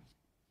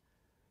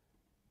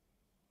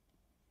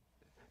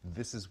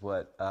 This is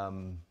what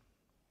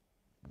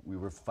we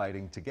were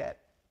fighting to get.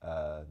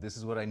 This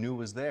is what I knew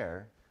was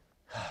there.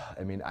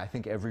 I mean, I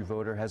think every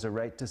voter has a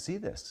right to see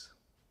this.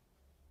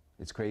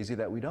 It's crazy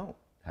that we don't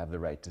have the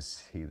right to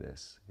see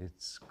this.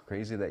 It's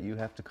crazy that you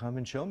have to come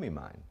and show me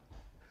mine.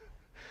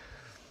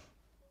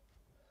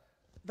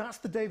 That's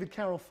the David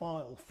Carroll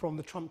file from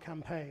the Trump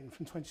campaign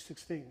from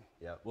 2016.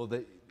 Yeah, well,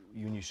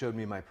 when you showed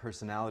me my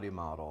personality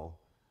model,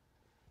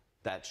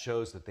 that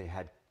shows that they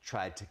had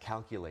tried to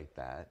calculate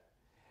that.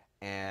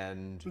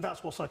 And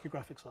that's what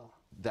psychographics are.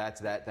 That's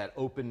that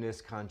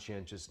openness,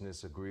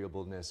 conscientiousness,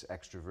 agreeableness,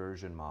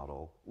 extroversion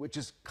model, which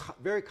is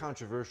very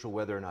controversial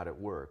whether or not it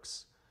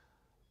works.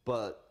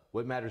 But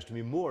what matters to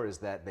me more is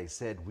that they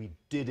said we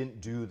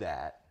didn't do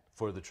that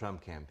for the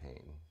Trump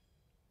campaign.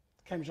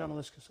 Cambridge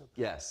Analytica said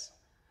that. Yes.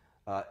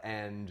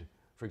 And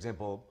for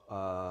example,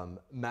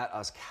 Matt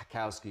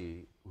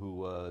Oskowski,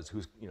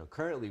 who's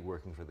currently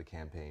working for the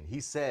campaign, he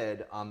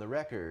said on the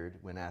record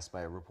when asked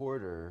by a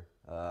reporter,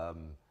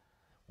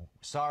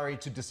 sorry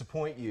to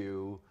disappoint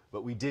you,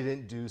 but we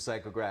didn't do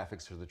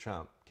psychographics for the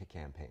Trump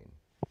campaign.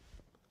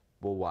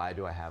 Well, why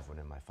do I have one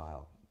in my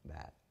file,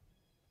 Matt?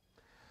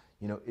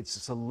 It's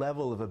just a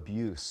level of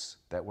abuse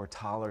that we're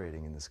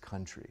tolerating in this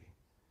country.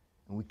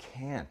 And we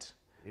can't.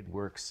 It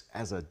works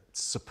as a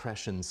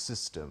suppression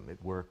system.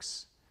 It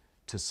works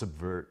to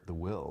subvert the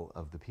will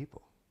of the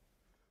people.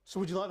 So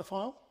would you like the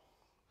file?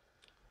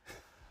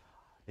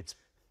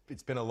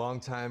 It's been a long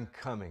time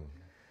coming.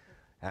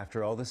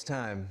 After all this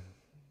time,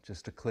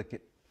 just to click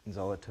it is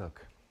all it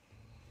took.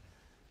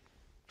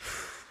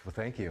 Well,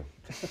 thank you.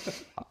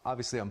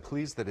 Obviously, I'm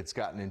pleased that it's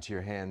gotten into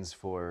your hands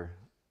for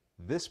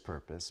this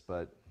purpose,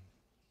 but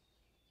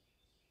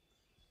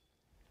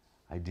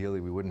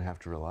ideally, we wouldn't have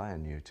to rely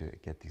on you to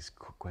get these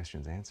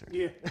questions answered.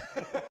 Yeah.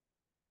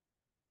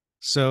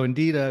 So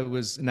indeed, it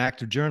was an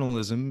act of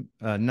journalism,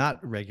 not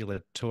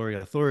regulatory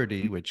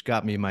authority, which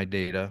got me my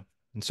data.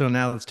 And so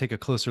now let's take a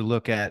closer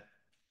look at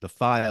the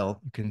file.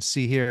 You can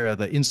see here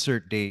the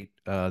insert date.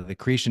 The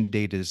creation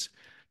date is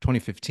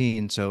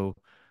 2015. So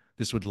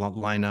this would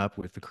line up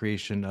with the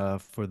creation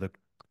for the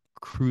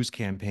Cruz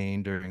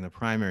campaign during the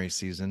primary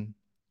season.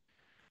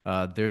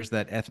 There's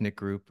that ethnic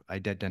group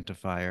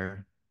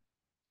identifier.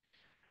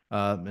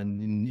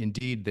 And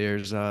indeed,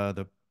 there's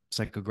the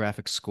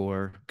psychographic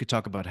score. We could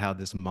talk about how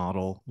this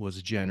model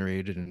was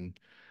generated. And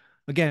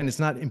again, it's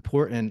not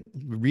important.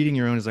 Reading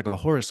your own is like a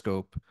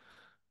horoscope.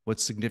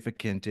 What's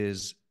significant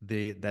is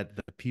that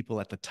the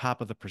people at the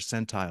top of the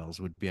percentiles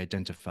would be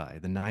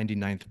identified, the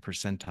 99th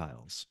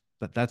percentiles.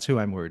 But that's who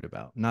I'm worried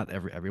about, not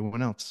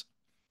everyone else.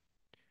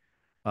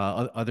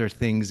 Other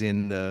things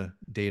in the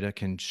data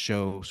can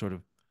show sort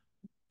of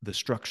the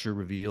structure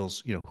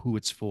reveals, who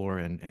it's for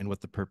and what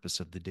the purpose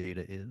of the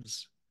data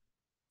is.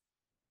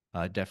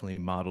 Definitely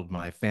modeled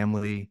my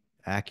family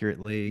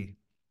accurately.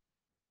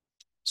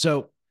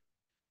 So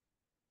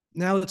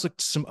now let's look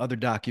at some other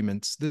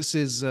documents. This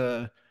is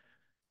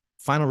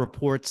final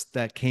reports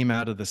that came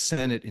out of the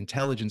Senate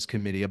Intelligence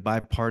Committee, a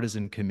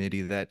bipartisan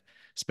committee that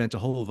spent a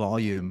whole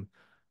volume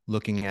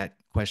looking at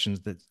questions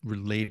that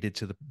related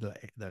to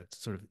the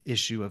sort of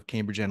issue of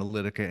Cambridge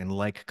Analytica and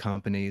like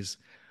companies.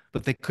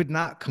 But they could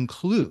not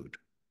conclude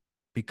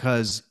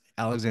because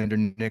Alexander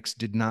Nix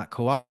did not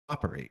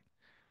cooperate.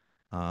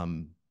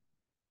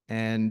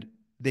 And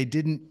they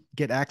didn't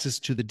get access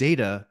to the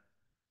data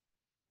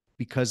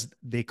because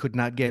they could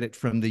not get it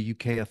from the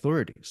UK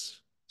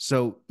authorities.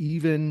 So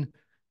even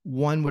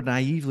one would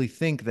naively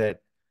think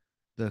that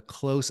the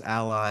close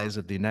allies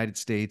of the United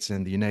States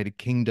and the United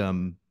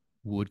Kingdom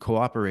would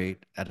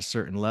cooperate at a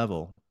certain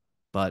level,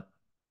 but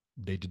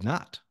they did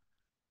not.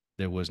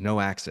 There was no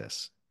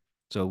access.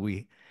 So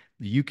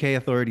the UK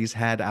authorities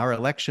had our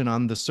election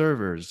on the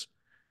servers,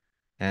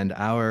 and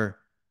our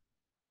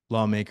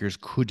lawmakers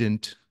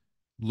couldn't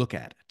look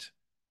at it.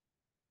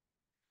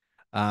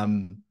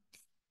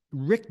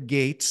 Rick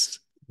Gates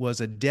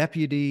was a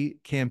deputy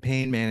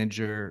campaign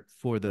manager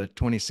for the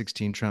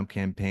 2016 Trump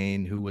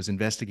campaign who was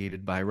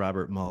investigated by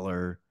Robert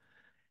Mueller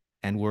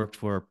and worked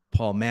for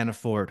Paul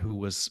Manafort, who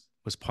was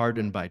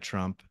pardoned by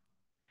Trump.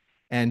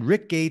 And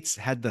Rick Gates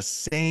had the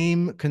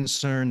same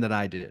concern that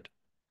I did,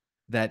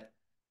 that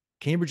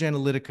Cambridge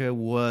Analytica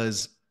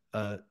was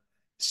a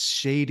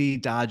shady,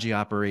 dodgy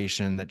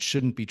operation that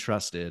shouldn't be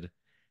trusted,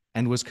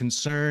 and was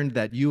concerned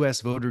that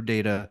US voter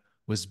data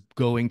was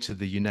going to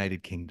the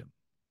United Kingdom.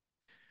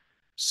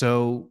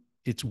 So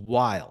it's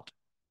wild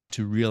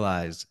to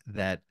realize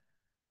that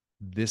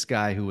this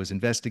guy who was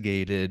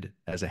investigated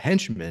as a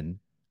henchman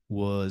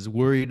was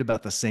worried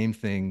about the same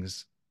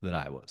things that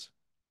I was,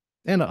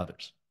 and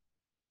others.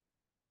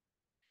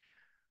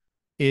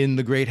 In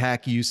The Great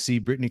Hack, you see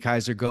Brittany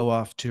Kaiser go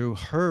off to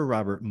her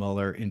Robert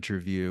Mueller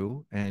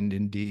interview, and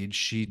indeed,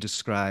 she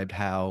described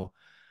how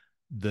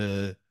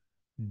the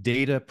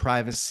data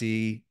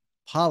privacy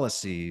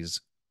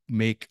policies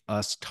make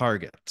us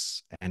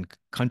targets, and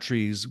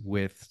countries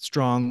with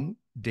strong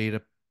data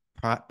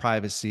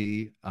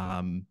privacy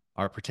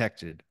are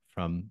protected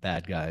from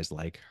bad guys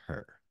like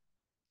her.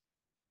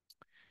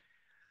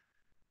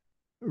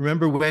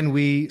 Remember when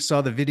we saw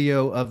the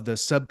video of the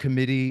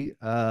subcommittee,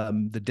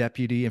 the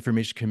deputy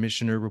information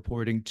commissioner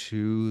reporting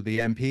to the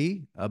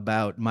MP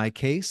about my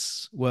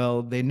case?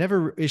 Well, they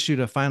never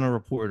issued a final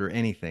report or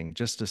anything,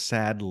 just a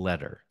sad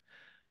letter.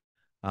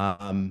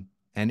 And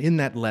in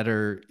that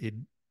letter,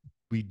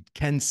 we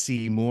can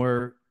see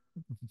more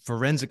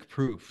forensic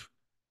proof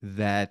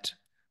that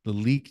the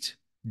leaked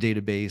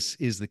database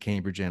is the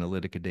Cambridge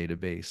Analytica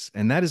database.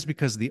 And that is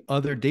because the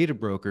other data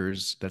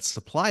brokers that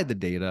supply the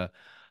data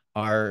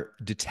are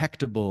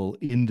detectable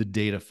in the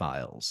data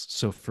files.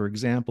 So for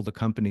example, the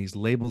companies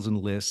Labels and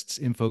Lists,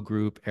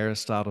 Infogroup,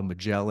 Aristotle,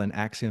 Magellan,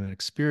 Axiom, and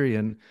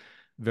Experian,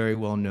 very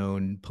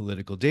well-known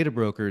political data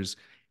brokers,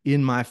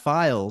 in my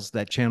files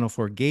that Channel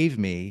 4 gave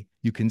me,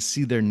 you can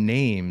see their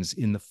names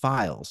in the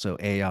file. So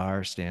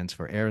AR stands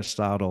for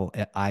Aristotle,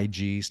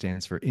 IG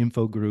stands for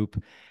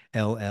Infogroup,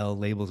 LL,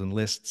 Labels and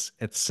Lists,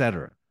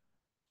 etc.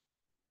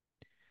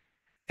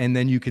 And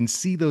then you can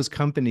see those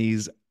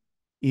companies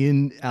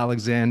in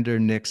Alexander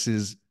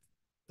Nix's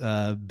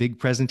big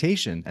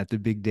presentation at the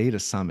Big Data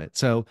Summit.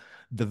 So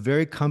the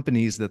very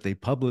companies that they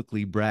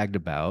publicly bragged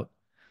about,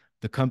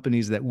 the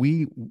companies that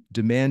we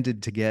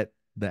demanded to get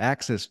the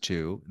access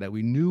to, that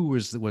we knew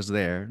was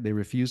there, they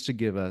refused to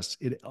give us.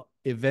 It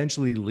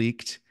eventually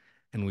leaked,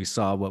 and we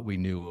saw what we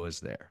knew was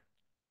there.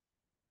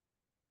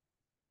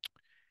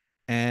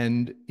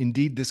 And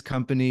indeed, this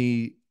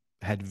company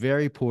had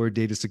very poor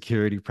data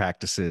security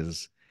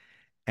practices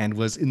and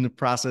was in the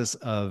process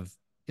of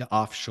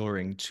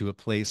offshoring to a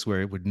place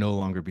where it would no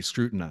longer be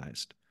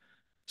scrutinized.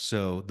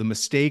 So the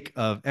mistake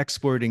of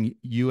exporting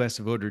US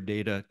voter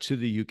data to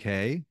the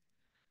UK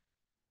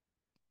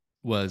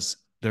was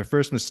their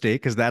first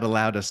mistake, because that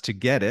allowed us to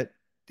get it.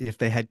 If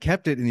they had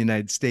kept it in the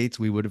United States,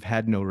 we would have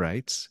had no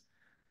rights.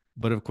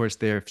 But of course,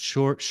 they're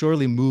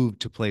surely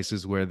moved to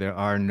places where there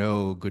are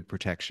no good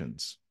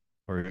protections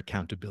or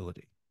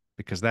accountability,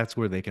 because that's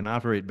where they can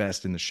operate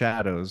best, in the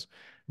shadows,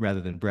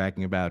 rather than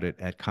bragging about it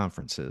at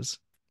conferences.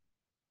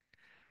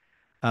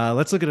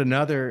 Let's look at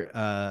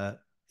another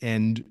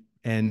end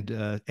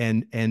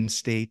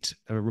state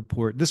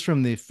report. This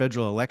from the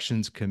Federal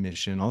Elections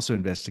Commission, also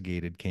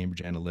investigated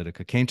Cambridge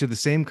Analytica, came to the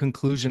same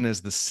conclusion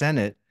as the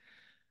Senate.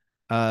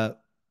 The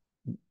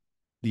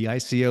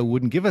ICO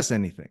wouldn't give us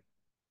anything.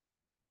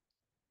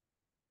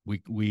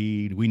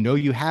 We know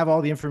you have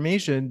all the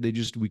information. They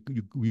just we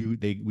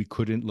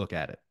couldn't look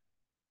at it.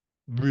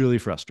 Really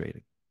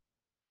frustrating.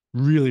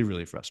 Really,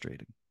 really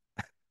frustrating.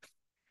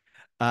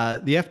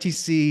 The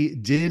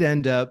FTC did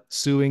end up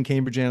suing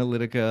Cambridge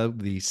Analytica,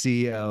 the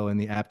CEO and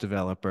the app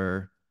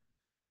developer.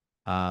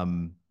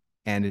 And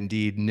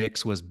indeed,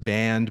 Nix was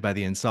banned by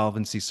the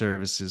insolvency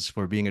services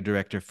for being a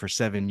director for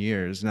 7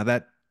 years. Now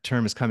that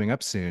term is coming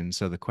up soon.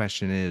 So the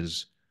question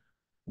is,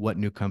 what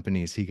new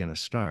company is he going to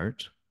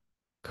start?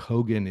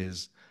 Kogan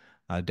is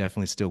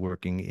definitely still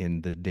working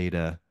in the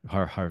data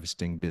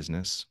harvesting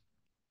business.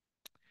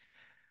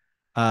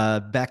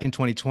 Back in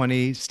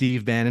 2020,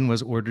 Steve Bannon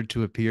was ordered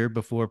to appear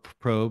before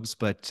probes,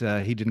 but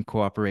he didn't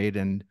cooperate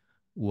and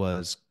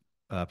was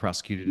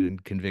prosecuted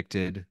and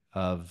convicted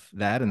of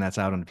that, and that's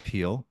out on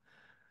appeal.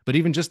 But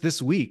even just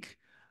this week,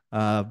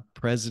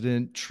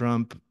 President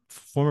Trump,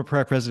 former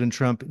President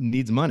Trump,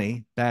 needs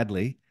money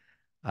badly,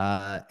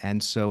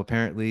 and so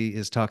apparently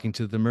is talking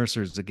to the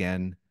Mercers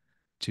again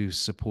to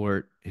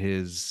support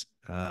his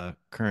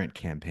current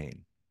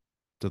campaign.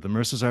 So the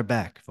Mercers are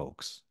back,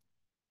 folks.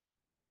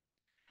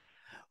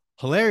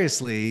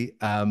 Hilariously,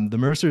 the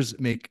Mercers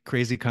make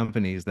crazy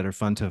companies that are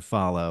fun to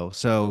follow.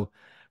 So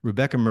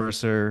Rebecca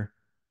Mercer,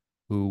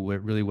 who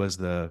really was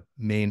the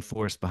main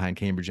force behind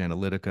Cambridge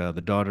Analytica, the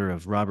daughter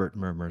of Robert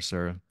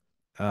Mercer,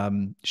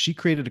 she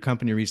created a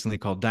company recently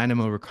called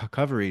Dynamo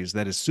Recoveries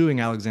that is suing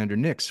Alexander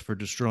Nix for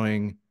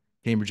destroying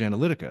Cambridge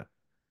Analytica.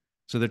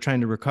 So they're trying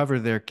to recover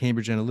their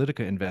Cambridge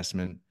Analytica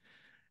investment,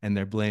 and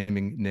they're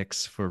blaming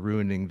Nix for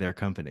ruining their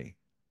company.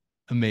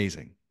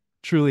 Amazing,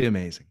 truly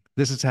amazing.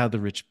 This is how the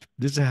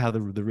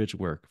rich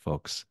work,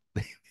 folks.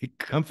 They make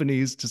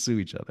companies to sue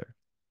each other.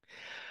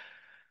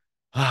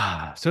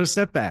 So to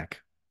step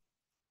back,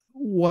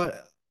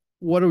 what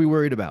what are we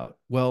worried about?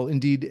 Well,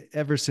 indeed,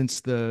 ever since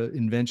the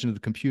invention of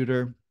the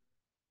computer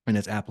and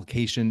its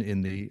application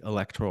in the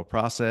electoral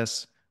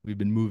process, we've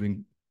been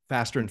moving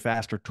faster and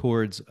faster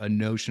towards a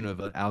notion of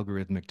an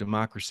algorithmic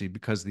democracy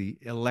because the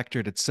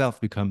electorate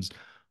itself becomes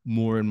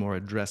more and more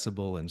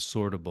addressable and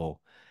sortable,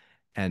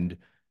 and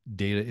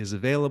data is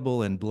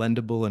available and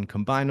blendable and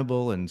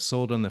combinable and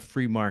sold on the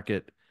free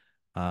market,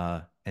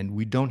 and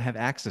we don't have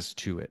access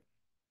to it.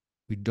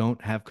 We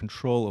don't have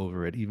control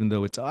over it, even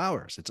though it's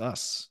ours. It's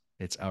us.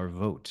 It's our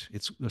vote.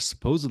 It's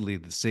supposedly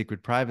the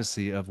sacred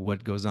privacy of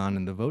what goes on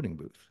in the voting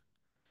booth.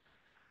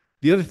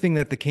 The other thing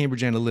that the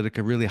Cambridge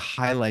Analytica really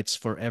highlights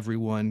for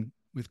everyone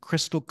with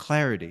crystal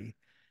clarity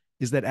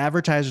is that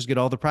advertisers get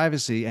all the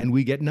privacy and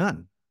we get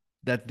none.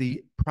 That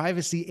the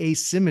privacy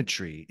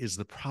asymmetry is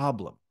the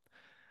problem.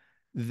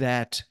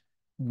 That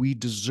we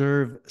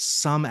deserve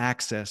some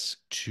access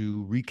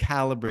to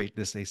recalibrate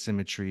this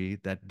asymmetry,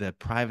 that the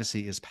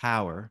privacy is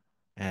power.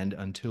 And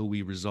until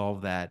we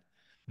resolve that,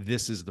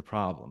 this is the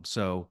problem.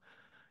 So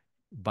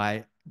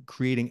by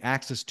creating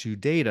access to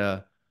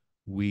data,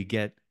 we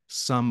get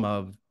some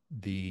of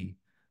the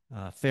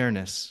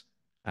fairness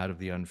out of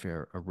the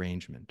unfair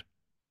arrangement.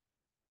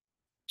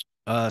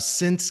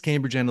 Since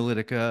Cambridge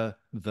Analytica,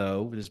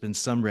 though, there's been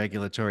some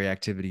regulatory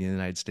activity in the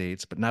United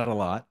States, but not a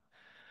lot.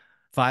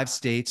 5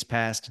 states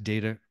passed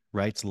data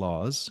rights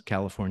laws: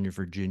 California,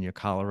 Virginia,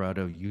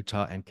 Colorado,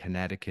 Utah, and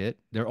Connecticut.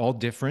 They're all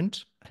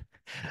different,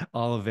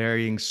 all of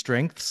varying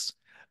strengths.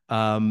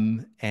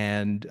 And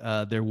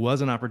there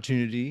was an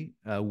opportunity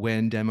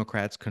when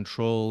Democrats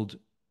controlled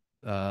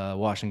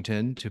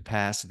Washington to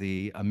pass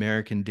the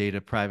American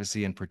Data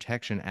Privacy and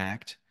Protection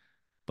Act,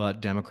 but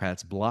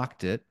Democrats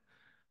blocked it.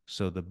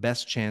 So the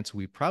best chance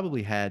we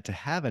probably had to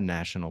have a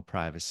National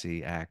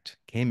Privacy Act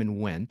came and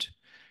went,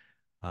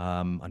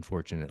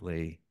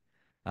 unfortunately.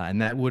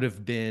 And that would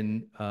have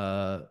been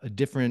a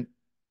different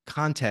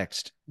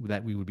context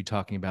that we would be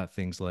talking about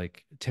things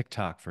like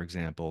TikTok, for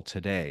example,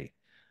 today,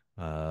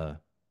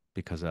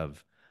 because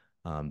of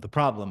the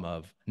problem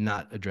of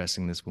not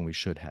addressing this when we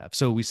should have.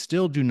 So we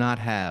still do not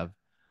have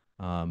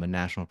a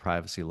national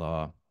privacy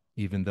law,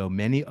 even though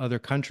many other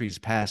countries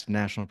passed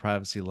national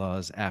privacy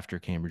laws after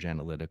Cambridge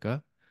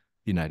Analytica.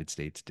 The United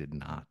States did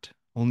not.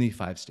 Only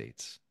 5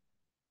 states.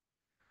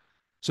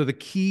 So the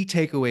key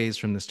takeaways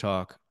from this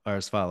talk are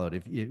as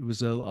followed. It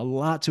was a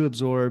lot to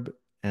absorb,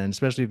 and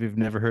especially if you've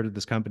never heard of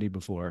this company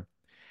before.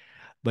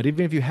 But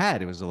even if you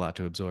had, it was a lot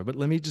to absorb. But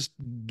let me just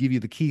give you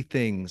the key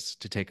things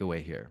to take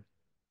away here.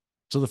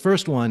 So the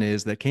first one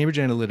is that Cambridge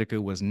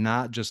Analytica was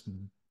not just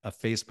a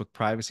Facebook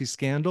privacy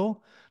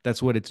scandal.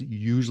 That's what it's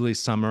usually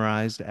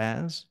summarized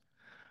as.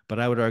 But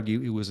I would argue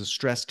it was a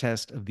stress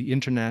test of the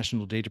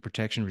international data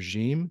protection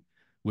regime,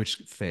 which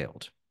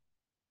failed.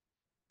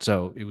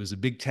 So it was a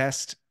big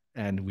test,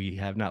 and we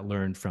have not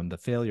learned from the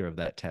failure of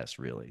that test,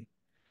 really.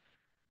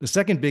 The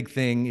second big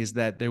thing is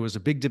that there was a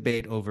big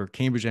debate over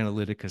Cambridge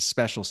Analytica's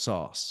special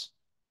sauce,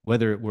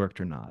 whether it worked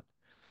or not.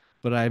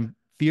 But I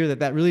fear that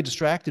that really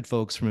distracted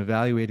folks from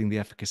evaluating the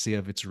efficacy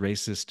of its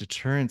racist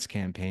deterrence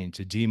campaign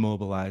to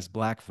demobilize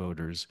Black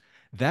voters.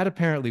 That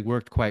apparently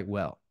worked quite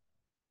well.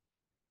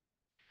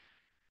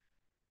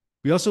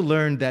 We also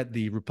learned that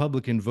the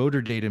Republican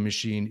voter data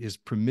machine is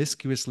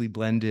promiscuously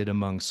blended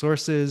among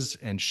sources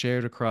and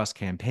shared across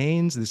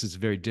campaigns. This is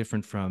very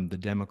different from the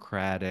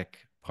Democratic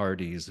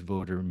Party's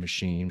voter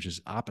machine, which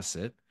is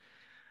opposite.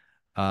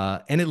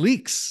 And it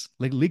leaks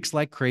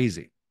like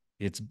crazy.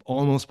 It's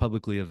almost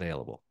publicly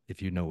available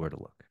if you know where to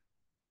look.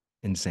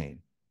 Insane.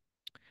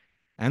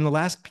 And the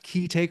last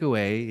key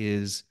takeaway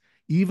is,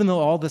 even though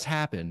all this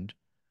happened,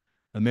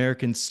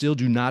 Americans still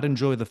do not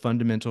enjoy the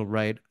fundamental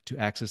right to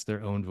access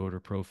their own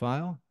voter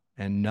profile,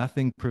 and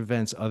nothing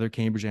prevents other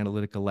Cambridge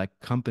Analytica-like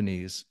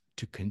companies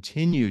to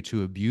continue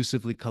to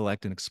abusively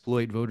collect and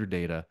exploit voter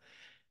data,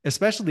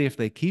 especially if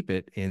they keep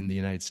it in the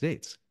United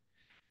States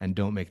and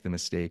don't make the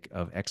mistake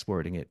of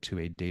exporting it to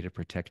a data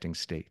protecting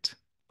state.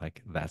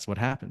 Like, that's what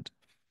happened.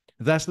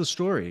 That's the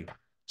story.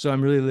 So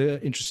I'm really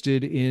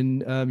interested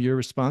in your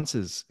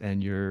responses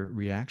and your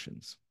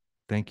reactions.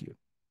 Thank you.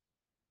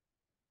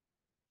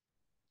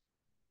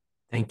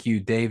 Thank you,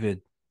 David.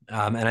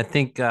 And I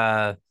think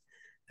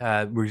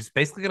we're just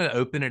basically going to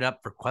open it up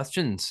for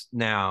questions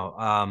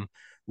now.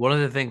 One of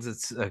the things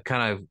that's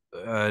kind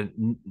of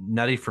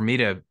nutty for me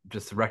to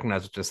just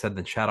recognize what just said in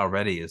the chat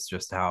already is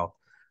just how,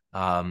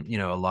 a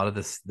lot of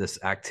this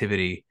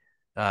activity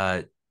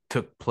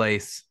took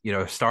place,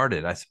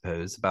 started, I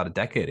suppose, about a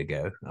decade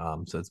ago.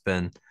 So it's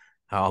been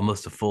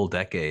almost a full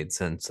decade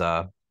since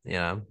much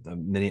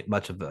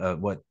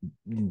of what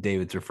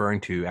David's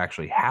referring to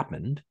actually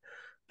happened.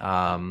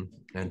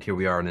 And here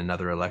we are in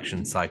another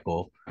election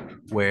cycle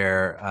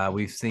where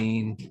we've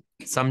seen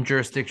some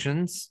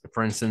jurisdictions,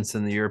 for instance,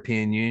 in the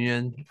European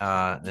Union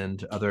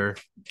and other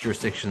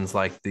jurisdictions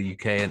like the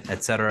UK, and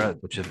et cetera,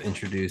 which have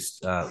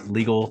introduced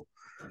legal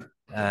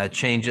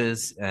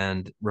changes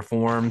and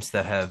reforms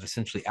that have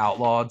essentially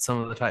outlawed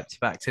some of the types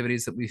of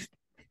activities that we've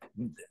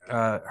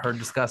heard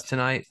discussed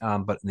tonight.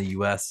 But in the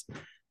US,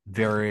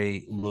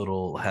 very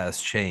little has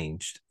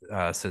changed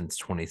since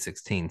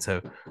 2016.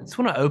 So I just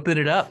want to open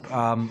it up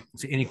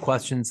to any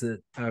questions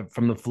that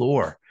from the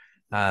floor,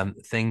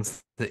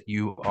 things that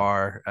you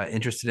are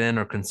interested in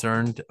or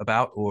concerned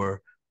about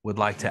or would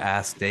like to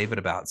ask David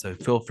about. So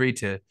feel free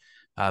to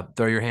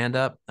throw your hand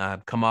up,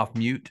 come off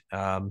mute.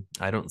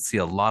 I don't see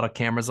a lot of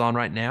cameras on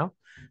right now,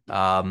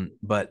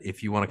 but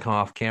if you want to come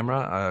off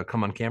camera,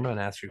 come on camera and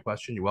ask your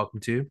question, you're welcome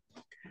to.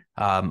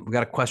 We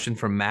got a question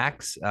from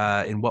Max.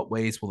 In what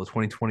ways will the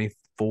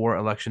 2024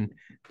 election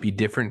be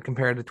different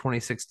compared to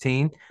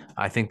 2016?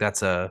 I think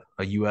that's a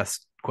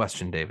U.S.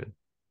 question, David.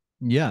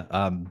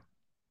 Yeah.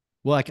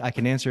 Well, I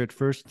can answer it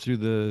first through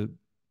the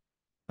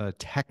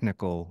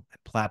technical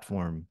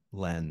platform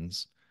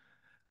lens.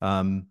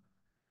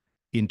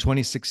 In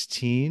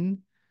 2016,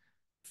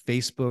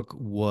 Facebook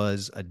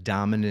was a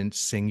dominant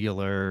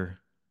singular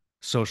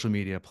social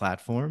media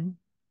platform.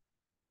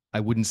 I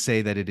wouldn't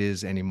say that it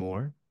is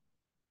anymore.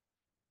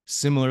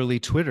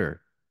 Similarly,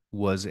 Twitter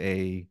was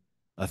a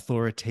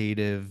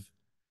authoritative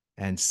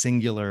and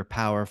singular,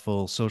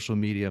 powerful social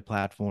media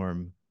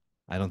platform.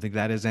 I don't think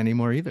that is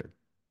anymore either.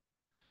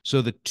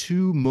 So the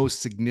two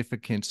most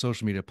significant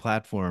social media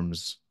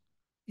platforms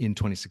in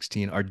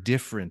 2016 are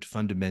different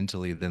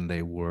fundamentally than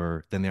they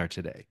are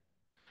today.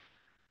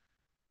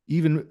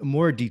 Even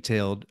more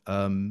detailed,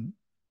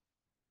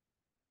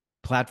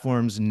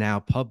 platforms now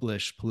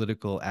publish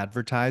political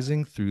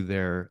advertising through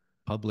their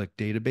public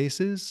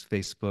databases,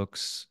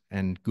 Facebook's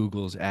and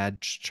Google's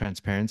ad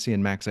transparency.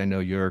 And Max, I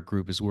know your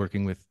group is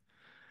working with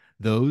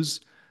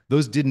those.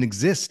 Those didn't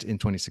exist in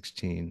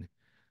 2016.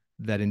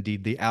 That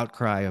indeed the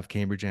outcry of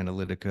Cambridge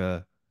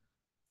Analytica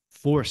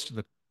forced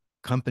the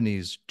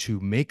companies to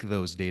make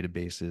those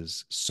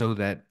databases so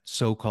that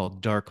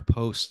so-called dark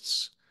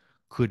posts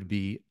could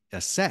be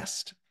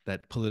assessed,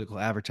 that political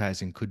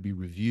advertising could be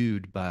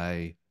reviewed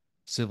by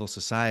civil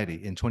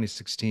society. In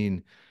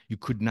 2016, you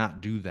could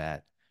not do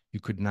that. You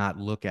could not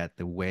look at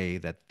the way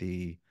that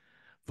the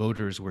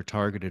voters were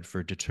targeted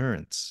for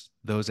deterrence.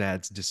 Those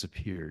ads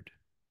disappeared.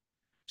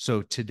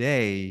 So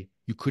today,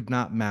 you could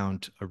not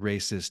mount a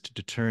racist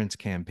deterrence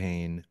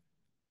campaign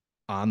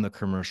on the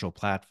commercial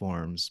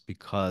platforms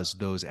because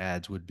those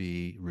ads would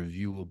be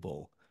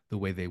reviewable the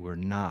way they were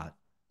not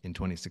in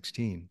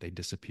 2016. They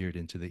disappeared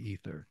into the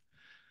ether.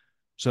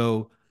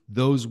 So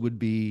those would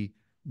be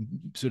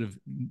sort of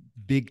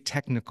big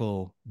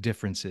technical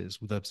differences.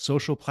 The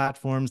social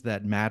platforms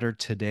that matter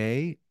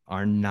today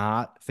are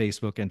not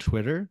Facebook and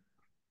Twitter.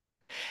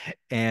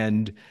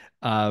 And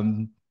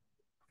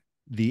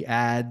the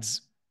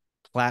ads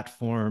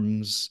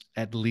platforms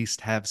at least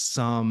have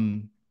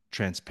some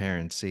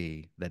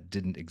transparency that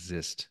didn't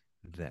exist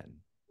then.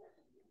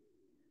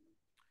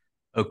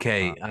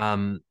 Okay.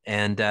 I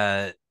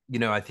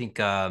think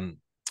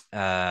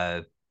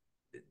I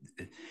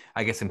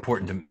guess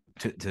important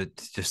to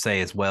just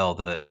say as well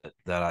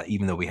that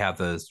even though we have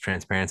those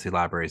transparency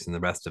libraries and the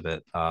rest of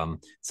it,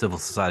 civil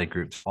society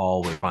groups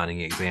all were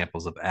finding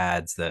examples of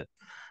ads that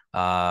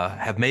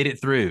have made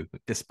it through,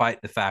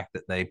 despite the fact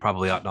that they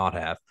probably ought not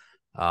have.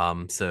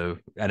 So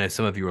I know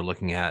some of you are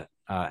looking at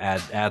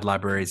ad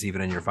libraries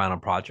even in your final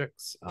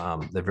projects.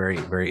 They're very,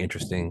 very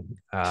interesting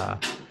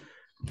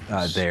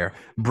there.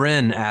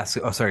 Bryn asks,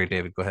 oh, sorry,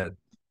 David, go ahead.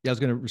 Yeah, I was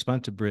going to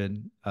respond to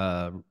Bryn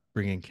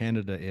bringing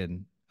Canada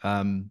in.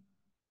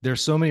 There are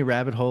so many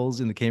rabbit holes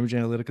in the Cambridge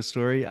Analytica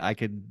story. I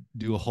could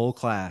do a whole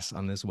class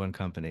on this one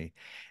company.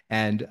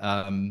 And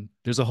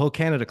there's a whole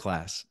Canada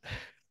class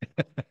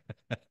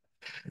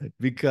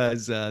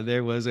because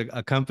there was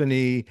a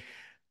company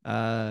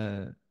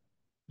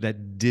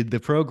that did the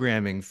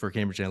programming for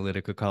Cambridge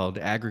Analytica called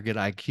Aggregate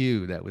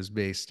IQ that was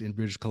based in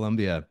British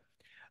Columbia.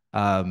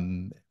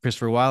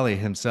 Christopher Wiley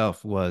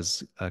himself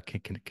was a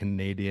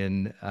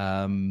Canadian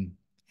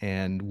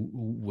and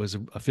was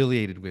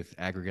affiliated with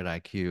Aggregate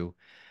IQ,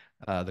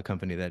 the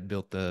company that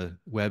built the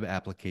web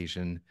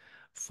application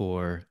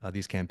for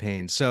these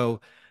campaigns. So,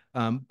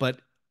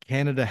 but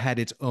Canada had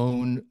its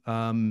own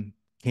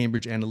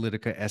Cambridge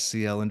Analytica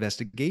SCL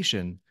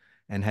investigation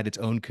and had its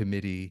own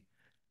committee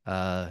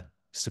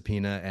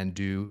subpoena and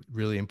do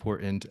really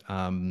important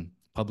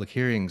public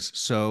hearings.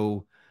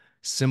 So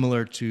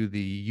similar to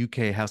the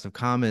UK House of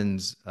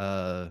Commons,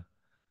 the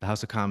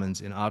House of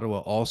Commons in Ottawa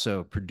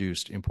also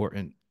produced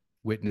important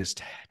witness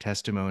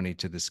testimony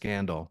to the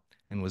scandal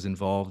and was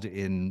involved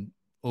in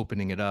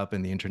opening it up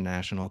and the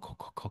international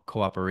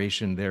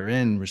cooperation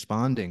therein,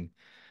 responding.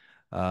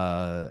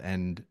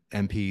 and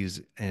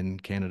MPs in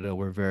Canada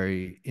were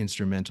very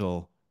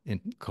instrumental in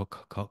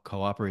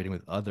cooperating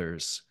with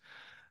others.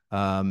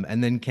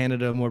 And then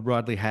Canada more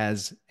broadly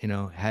has,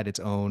 had its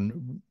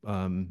own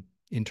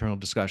internal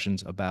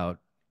discussions about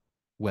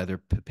whether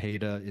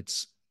PAPEDA,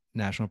 its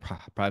national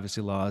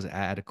privacy laws,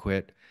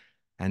 adequate,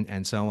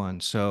 and so on.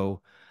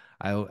 So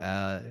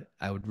I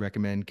would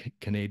recommend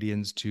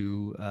Canadians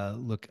to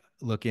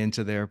look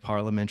into their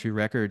parliamentary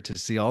record to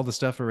see all the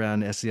stuff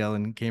around SCL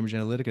and Cambridge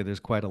Analytica. There's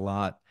quite a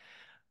lot,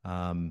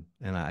 and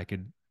I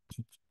could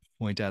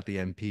point out the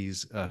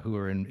MPs who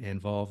are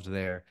involved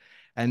there.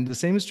 And the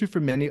same is true for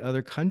many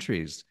other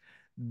countries,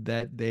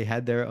 that they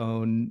had their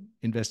own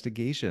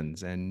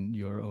investigations and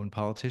your own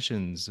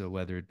politicians,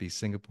 whether it be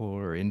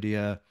Singapore or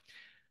India,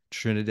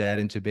 Trinidad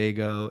and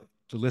Tobago.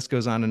 The list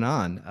goes on and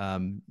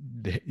on.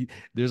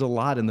 There's a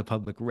lot in the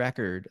public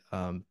record.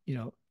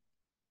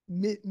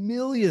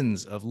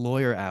 Millions of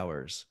lawyer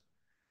hours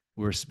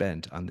were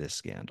spent on this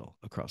scandal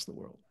across the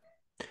world.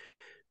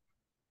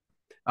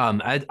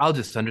 I'll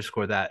just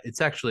underscore that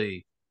it's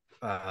actually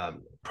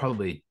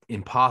probably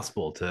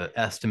impossible to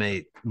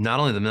estimate not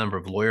only the number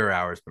of lawyer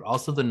hours, but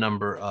also the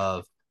number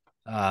of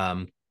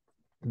um,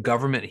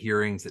 government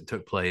hearings that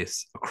took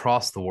place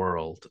across the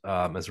world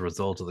as a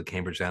result of the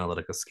Cambridge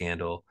Analytica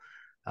scandal.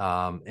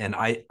 And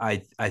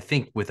I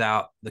think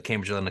without the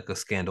Cambridge Analytica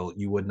scandal,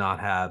 you would not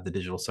have the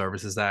Digital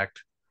Services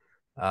Act.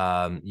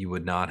 You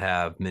would not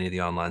have many of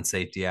the online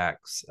safety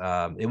acts.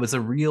 It was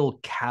a real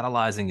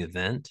catalyzing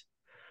event.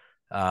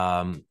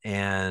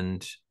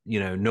 And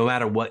no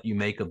matter what you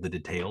make of the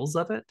details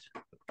of it,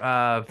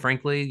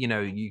 frankly,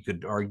 you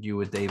could argue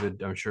with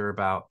David, I'm sure,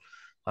 about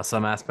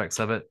some aspects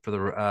of it for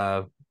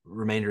the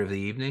remainder of the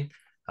evening.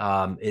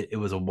 It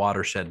was a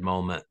watershed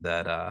moment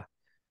that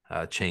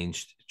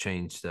changed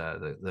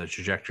the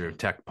trajectory of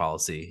tech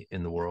policy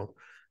in the world.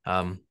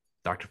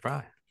 Dr.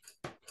 Fry.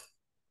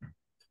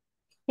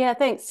 Yeah,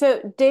 thanks.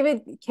 So,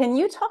 David, can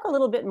you talk a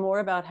little bit more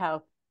about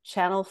how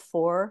Channel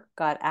 4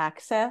 got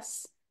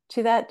access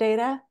to that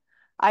data?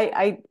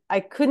 I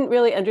couldn't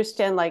really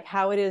understand like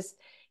how it is.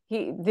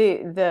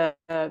 The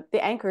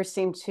anchors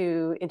seemed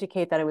to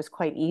indicate that it was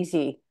quite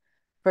easy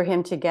for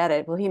him to get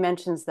it. Well, he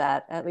mentions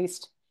that at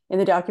least in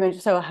the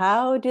document. So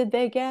how did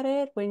they get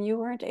it when you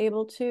weren't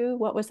able to?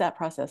 What was that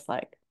process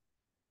like?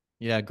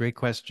 Yeah, great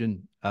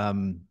question.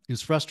 It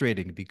was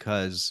frustrating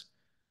because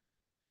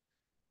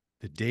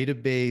the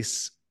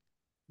database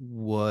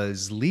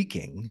was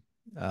leaking.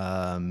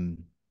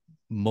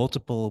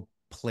 Multiple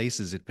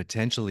places it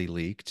potentially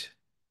leaked.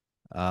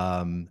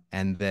 And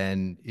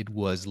then it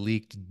was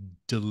leaked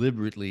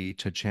deliberately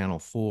to Channel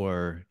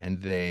 4 and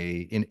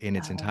they in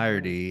its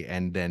entirety,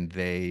 and then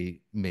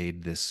they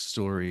made this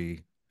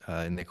story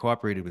and they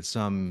cooperated with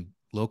some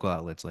local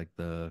outlets like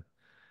the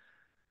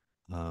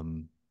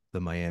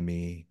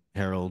Miami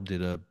Herald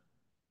did a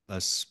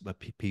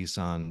piece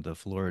on the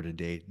Florida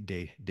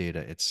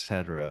data,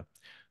 etc.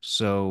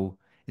 So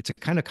it's a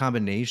kind of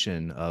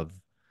combination of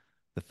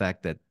the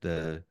fact that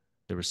there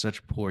were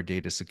such poor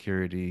data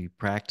security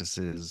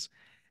practices,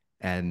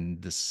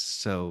 and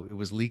so it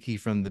was leaky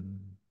from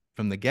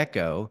the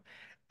get-go.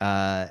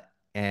 Uh,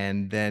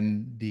 and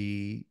then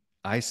the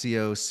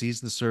ICO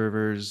seized the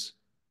servers,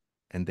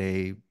 and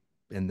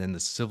then the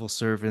civil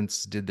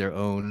servants did their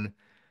own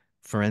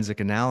forensic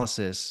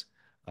analysis,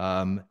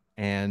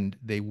 and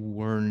they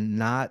were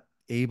not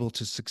able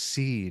to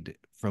succeed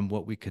from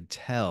what we could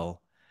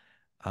tell,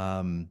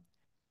 um,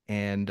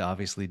 and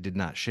obviously did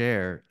not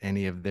share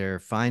any of their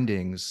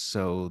findings.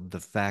 So the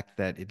fact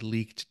that it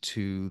leaked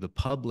to the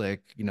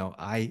public,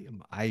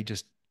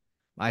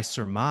 I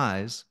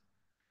surmise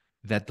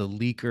that the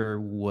leaker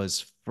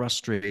was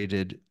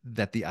frustrated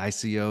that the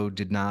ICO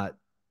did not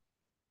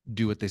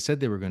do what they said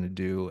they were going to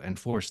do and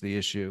force the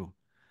issue.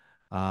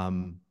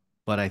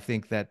 But I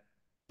think that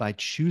by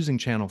choosing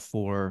Channel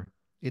 4,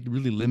 it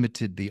really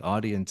limited the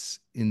audience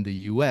in the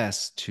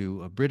US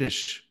to a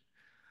British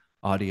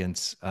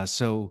audience.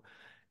 So,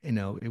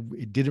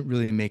 it didn't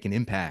really make an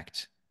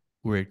impact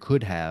where it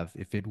could have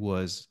if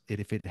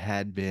it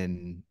had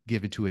been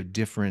given to a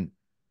different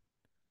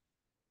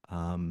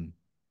a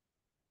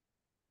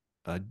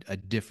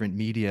different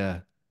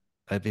media.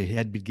 If it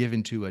had been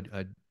given to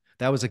a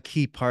that was a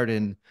key part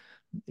in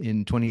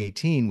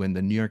 2018 when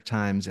the New York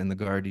Times and the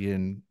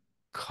Guardian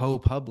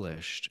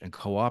co-published and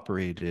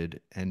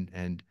cooperated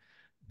and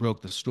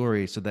broke the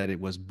story so that it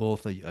was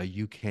both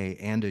a UK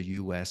and a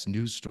US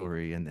news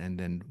story, and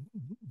then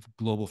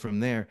global from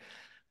there.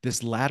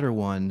 This latter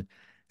one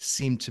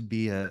seemed to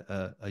be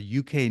a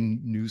UK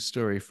news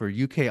story for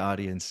UK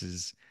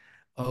audiences.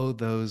 Oh,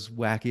 those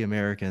wacky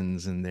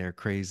Americans and their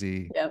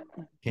crazy Yep.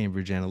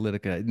 Cambridge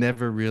Analytica. It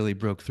never really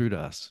broke through to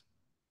us.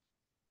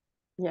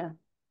 Yeah.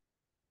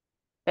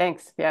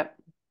 Thanks. Yep.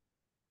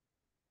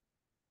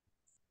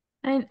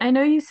 I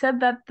know you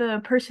said that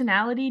the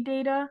personality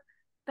data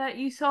that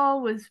you saw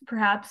was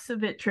perhaps a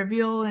bit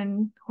trivial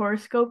and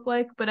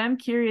horoscope-like, but I'm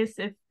curious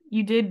if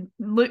you did,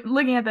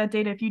 looking at that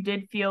data, if you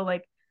did feel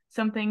like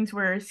some things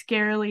were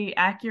scarily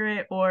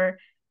accurate or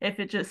if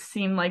it just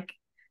seemed like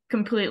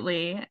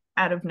completely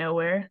out of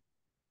nowhere?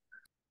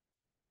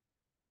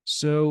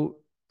 So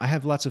I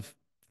have lots of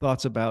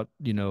thoughts about,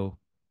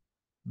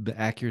 the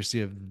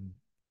accuracy of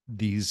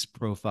these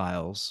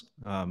profiles.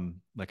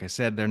 Like I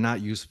said, they're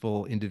not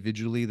useful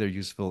individually, they're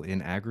useful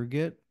in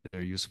aggregate.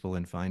 They're useful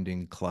in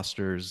finding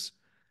clusters,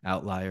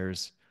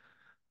 outliers,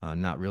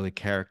 not really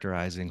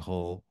characterizing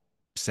whole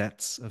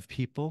sets of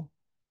people.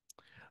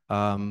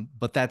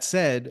 But that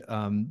said,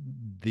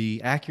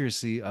 the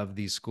accuracy of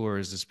these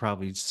scores is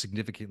probably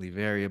significantly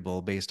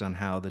variable based on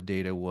how the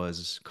data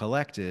was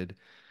collected.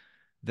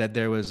 That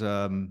there was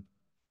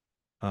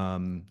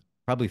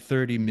probably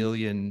 30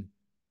 million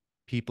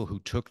people who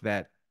took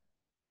that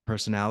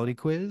personality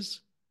quiz.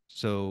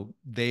 So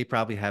they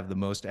probably have the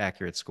most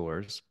accurate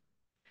scores.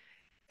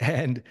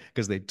 And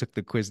because they took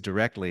the quiz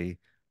directly,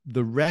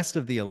 the rest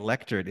of the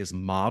electorate is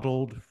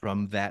modeled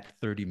from that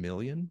 30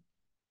 million.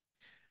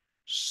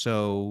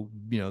 So,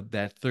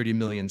 that 30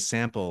 million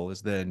sample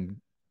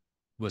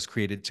was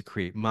created to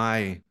create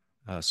my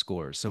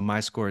scores. So my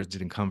scores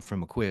didn't come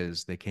from a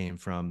quiz, they came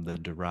from the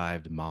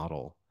derived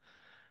model.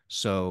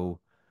 So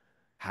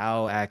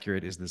how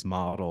accurate is this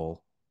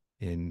model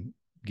in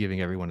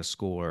giving everyone a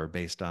score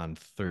based on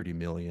 30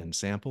 million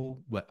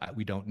sample?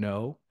 We don't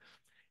know.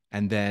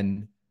 And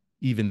then,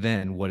 even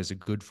then, what is it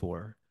good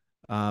for?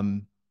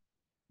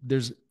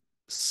 There's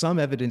some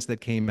evidence that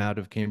came out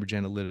of Cambridge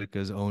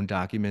Analytica's own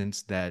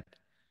documents that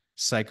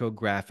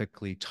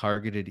psychographically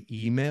targeted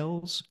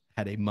emails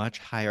had a much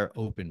higher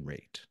open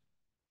rate,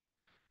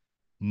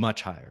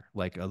 much higher,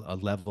 like a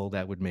level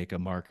that would make a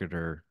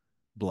marketer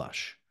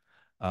blush.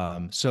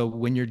 So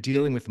when you're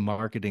dealing with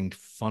marketing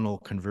funnel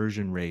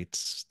conversion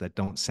rates that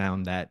don't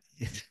sound that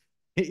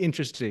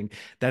interesting,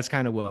 that's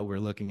kind of what we're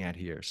looking at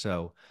here.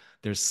 So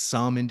there's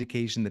some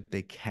indication that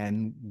they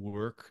can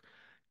work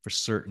for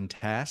certain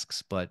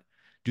tasks, but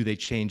do they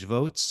change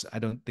votes? I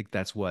don't think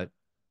that's what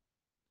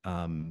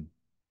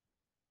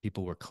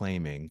people were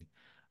claiming.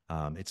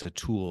 It's a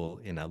tool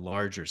in a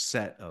larger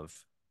set of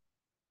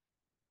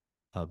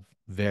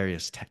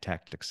various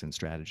tactics and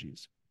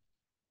strategies.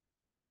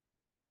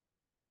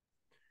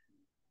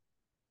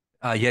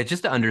 Yeah,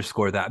 just to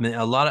underscore that, I mean,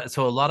 a lot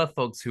of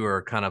folks who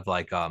are kind of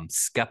like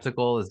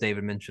skeptical, as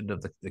David mentioned,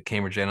 of the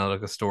Cambridge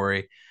Analytica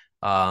story,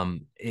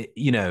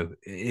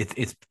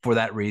 it's for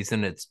that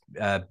reason.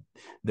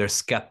 They're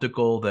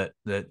skeptical that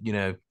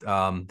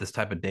this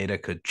type of data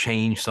could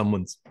change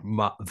someone's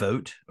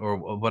vote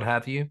or what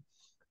have you.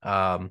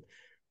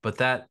 But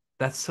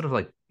that's sort of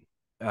like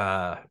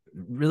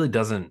really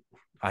doesn't,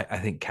 I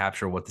think,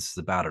 capture what this is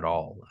about at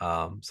all.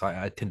 So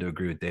I tend to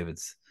agree with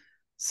David's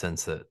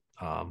sense that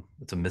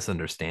it's a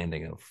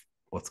misunderstanding of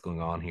what's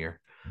going on here.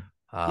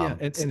 Yeah,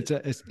 and it's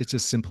a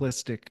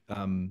simplistic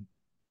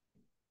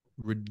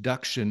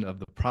reduction of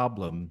the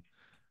problem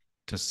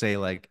to say,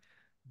 like,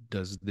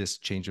 does this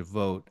change a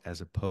vote,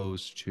 as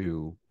opposed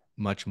to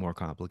much more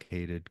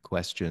complicated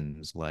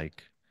questions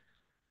like,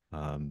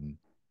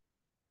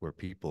 were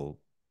people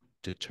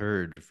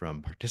deterred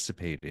from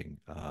participating,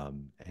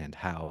 and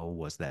how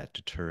was that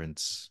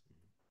deterrence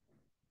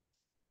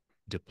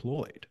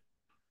deployed?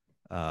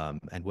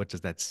 And what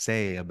does that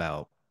say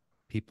about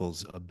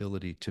people's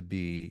ability to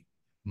be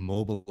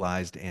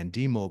mobilized and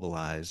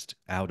demobilized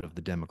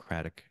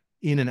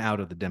in and out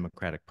of the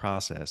democratic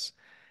process,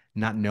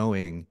 not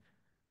knowing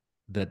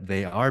that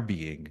they are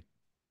being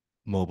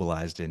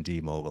mobilized and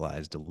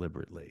demobilized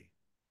deliberately?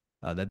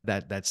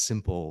 That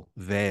simple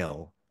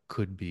veil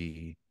could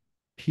be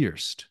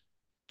pierced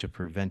to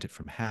prevent it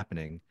from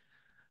happening.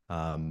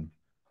 And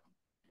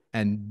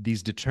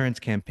these deterrence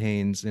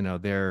campaigns,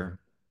 they're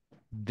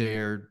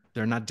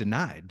not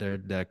denied.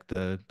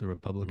 The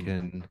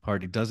Republican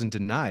Party doesn't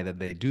deny that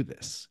they do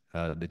this.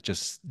 That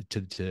just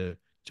to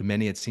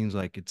many it seems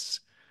like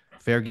it's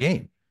fair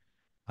game.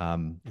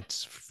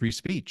 It's free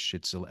speech.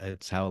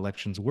 It's how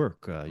elections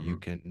work. You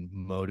can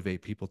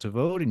motivate people to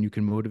vote, and you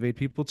can motivate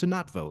people to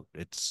not vote.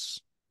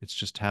 It's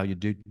just how you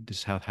do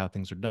this. How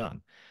things are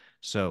done.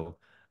 So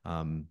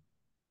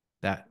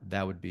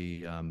that would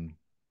be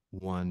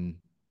one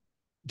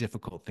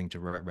difficult thing to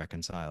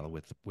reconcile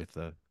with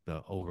the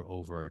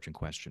overarching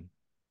question.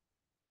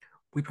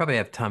 We probably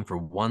have time for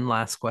one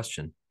last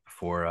question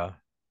before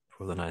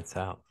the night's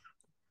out.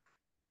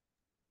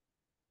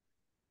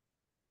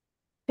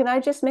 Can I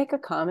just make a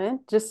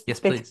comment? Just yes,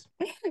 please.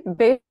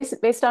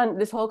 Based on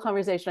this whole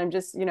conversation, I'm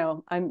just,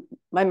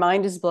 my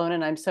mind is blown,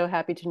 and I'm so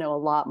happy to know a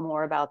lot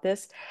more about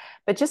this.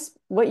 But just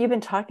what you've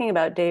been talking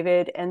about,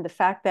 David, and the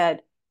fact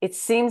that it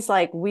seems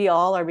like we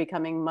all are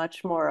becoming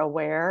much more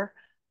aware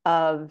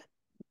of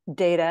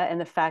data and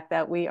the fact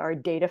that we are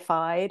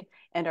datafied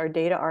and our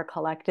data are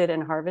collected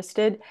and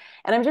harvested.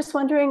 And I'm just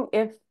wondering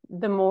if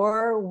the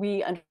more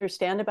we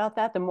understand about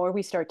that, the more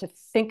we start to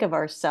think of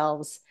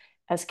ourselves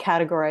as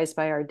categorized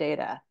by our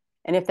data.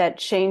 And if that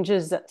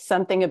changes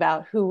something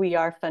about who we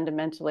are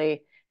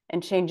fundamentally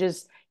and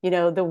changes,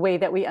 the way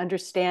that we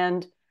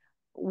understand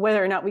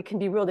whether or not we can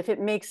be ruled, if it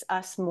makes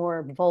us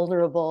more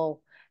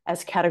vulnerable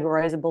as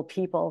categorizable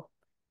people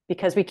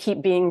because we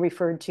keep being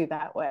referred to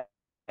that way.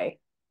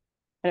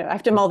 I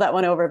have to mull that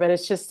one over, but it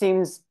just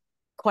seems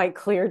quite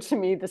clear to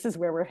me this is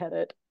where we're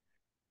headed.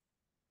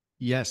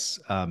 Yes,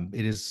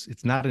 it is.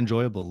 It's not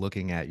enjoyable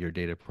looking at your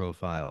data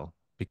profile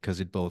because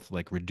it both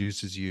like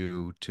reduces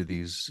you to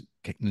these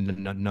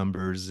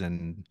numbers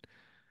and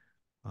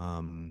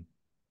um,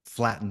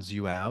 flattens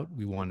you out.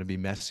 We want to be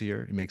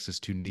messier. It makes us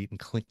too neat and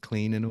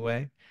clean in a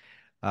way.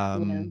 Yeah.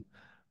 Um,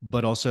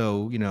 but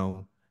also,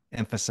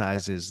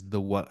 emphasizes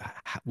the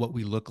what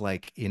we look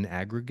like in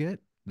aggregate,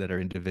 that our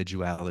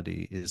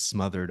individuality is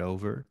smothered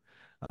over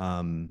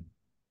um,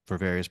 for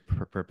various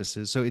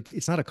purposes. So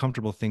it's not a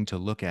comfortable thing to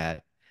look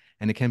at.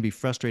 And it can be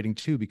frustrating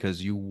too,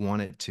 because you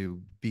want it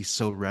to be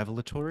so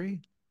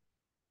revelatory,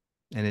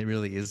 and it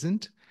really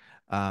isn't.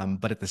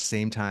 But at the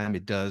same time,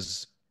 it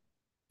does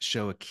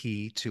show a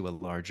key to a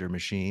larger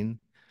machine.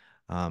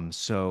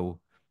 So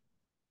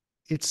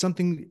it's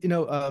something,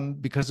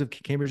 because of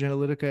Cambridge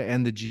Analytica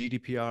and the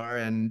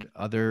GDPR and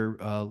other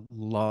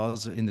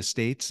laws in the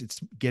States, it's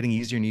getting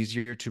easier and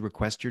easier to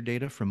request your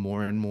data from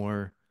more and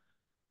more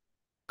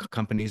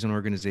companies and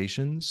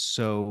organizations.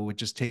 So it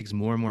just takes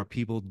more and more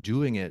people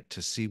doing it to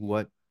see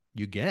what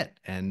you get.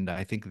 And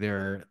I think there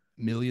are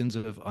millions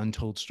of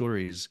untold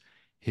stories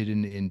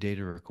hidden in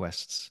data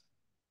requests.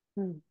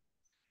 Hmm.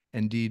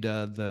 Indeed,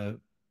 the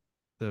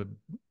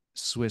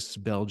Swiss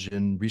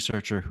Belgian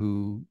researcher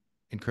who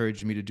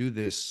encouraged me to do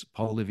this,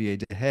 Paul Olivier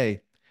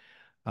Dehaye,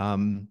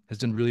 has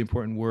done really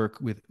important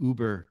work with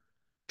Uber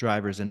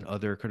drivers and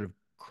other kind of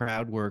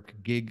crowd work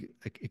gig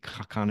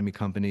economy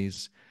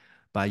companies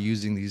by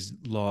using these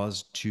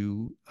laws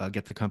to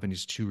get the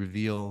companies to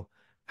reveal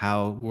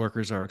how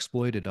workers are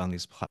exploited on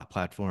these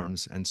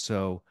platforms. And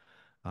so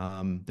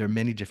there are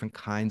many different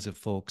kinds of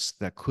folks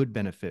that could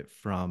benefit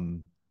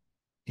from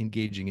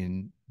engaging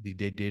in the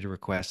data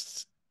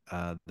requests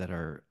that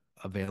are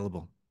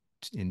available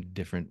in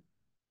different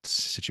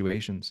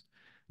situations,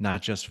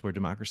 not just for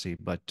democracy,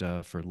 but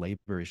for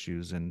labor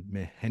issues and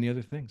many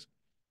other things.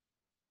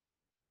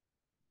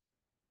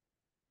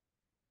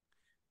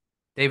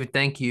 David,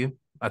 thank you.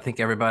 I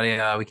think everybody,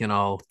 we can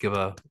all give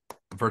a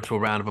virtual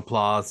round of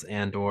applause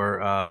and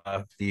or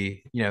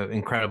the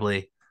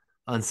incredibly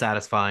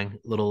unsatisfying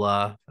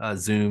little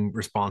Zoom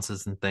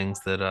responses and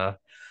things that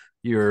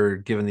you're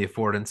given the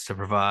affordance to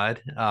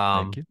provide.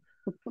 Thank you.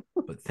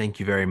 But thank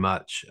you very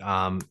much.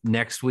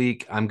 Next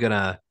week, I'm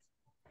gonna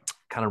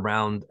kind of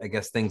round, I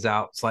guess, things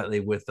out slightly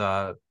with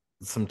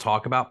some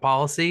talk about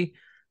policy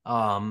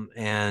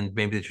and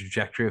maybe the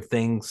trajectory of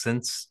things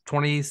since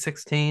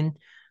 2016,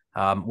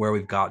 where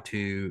we've got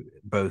to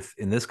both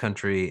in this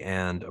country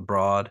and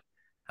abroad.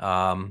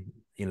 Kind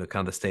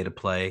of the state of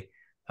play.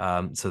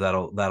 So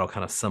that'll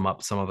kind of sum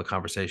up some of the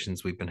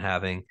conversations we've been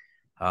having.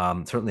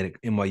 Certainly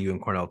at NYU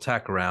and Cornell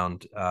Tech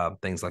around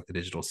things like the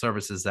Digital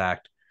Services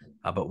Act,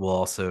 but we'll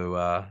also,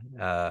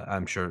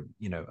 I'm sure,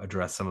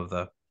 address some of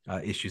the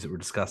issues that were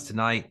discussed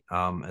tonight,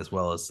 as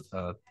well as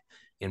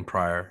in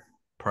prior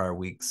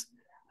weeks.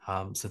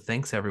 So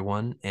thanks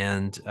everyone.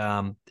 And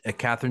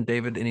Catherine,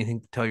 David,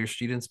 anything to tell your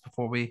students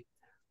before we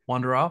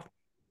wander off?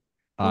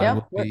 I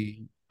No, will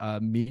be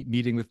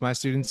meeting with my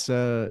students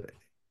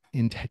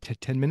in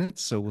 10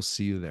 minutes, so we'll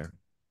see you there.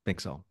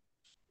 Thanks all.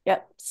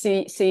 yep.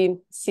 See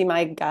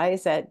my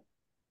guys at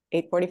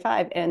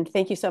 8:45. And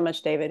thank you so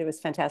much, David. It was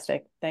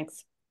fantastic.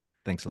 Thanks.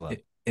 Thanks a lot.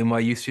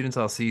 NYU students,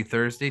 I'll see you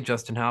Thursday.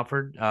 Justin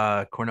Halford,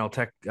 Cornell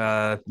Tech,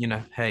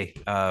 hey,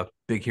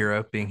 big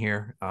hero being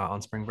here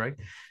on spring break.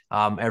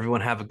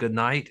 Everyone have a good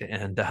night,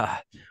 and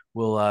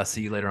we'll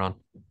see you later on.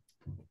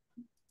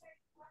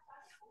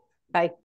 Bye.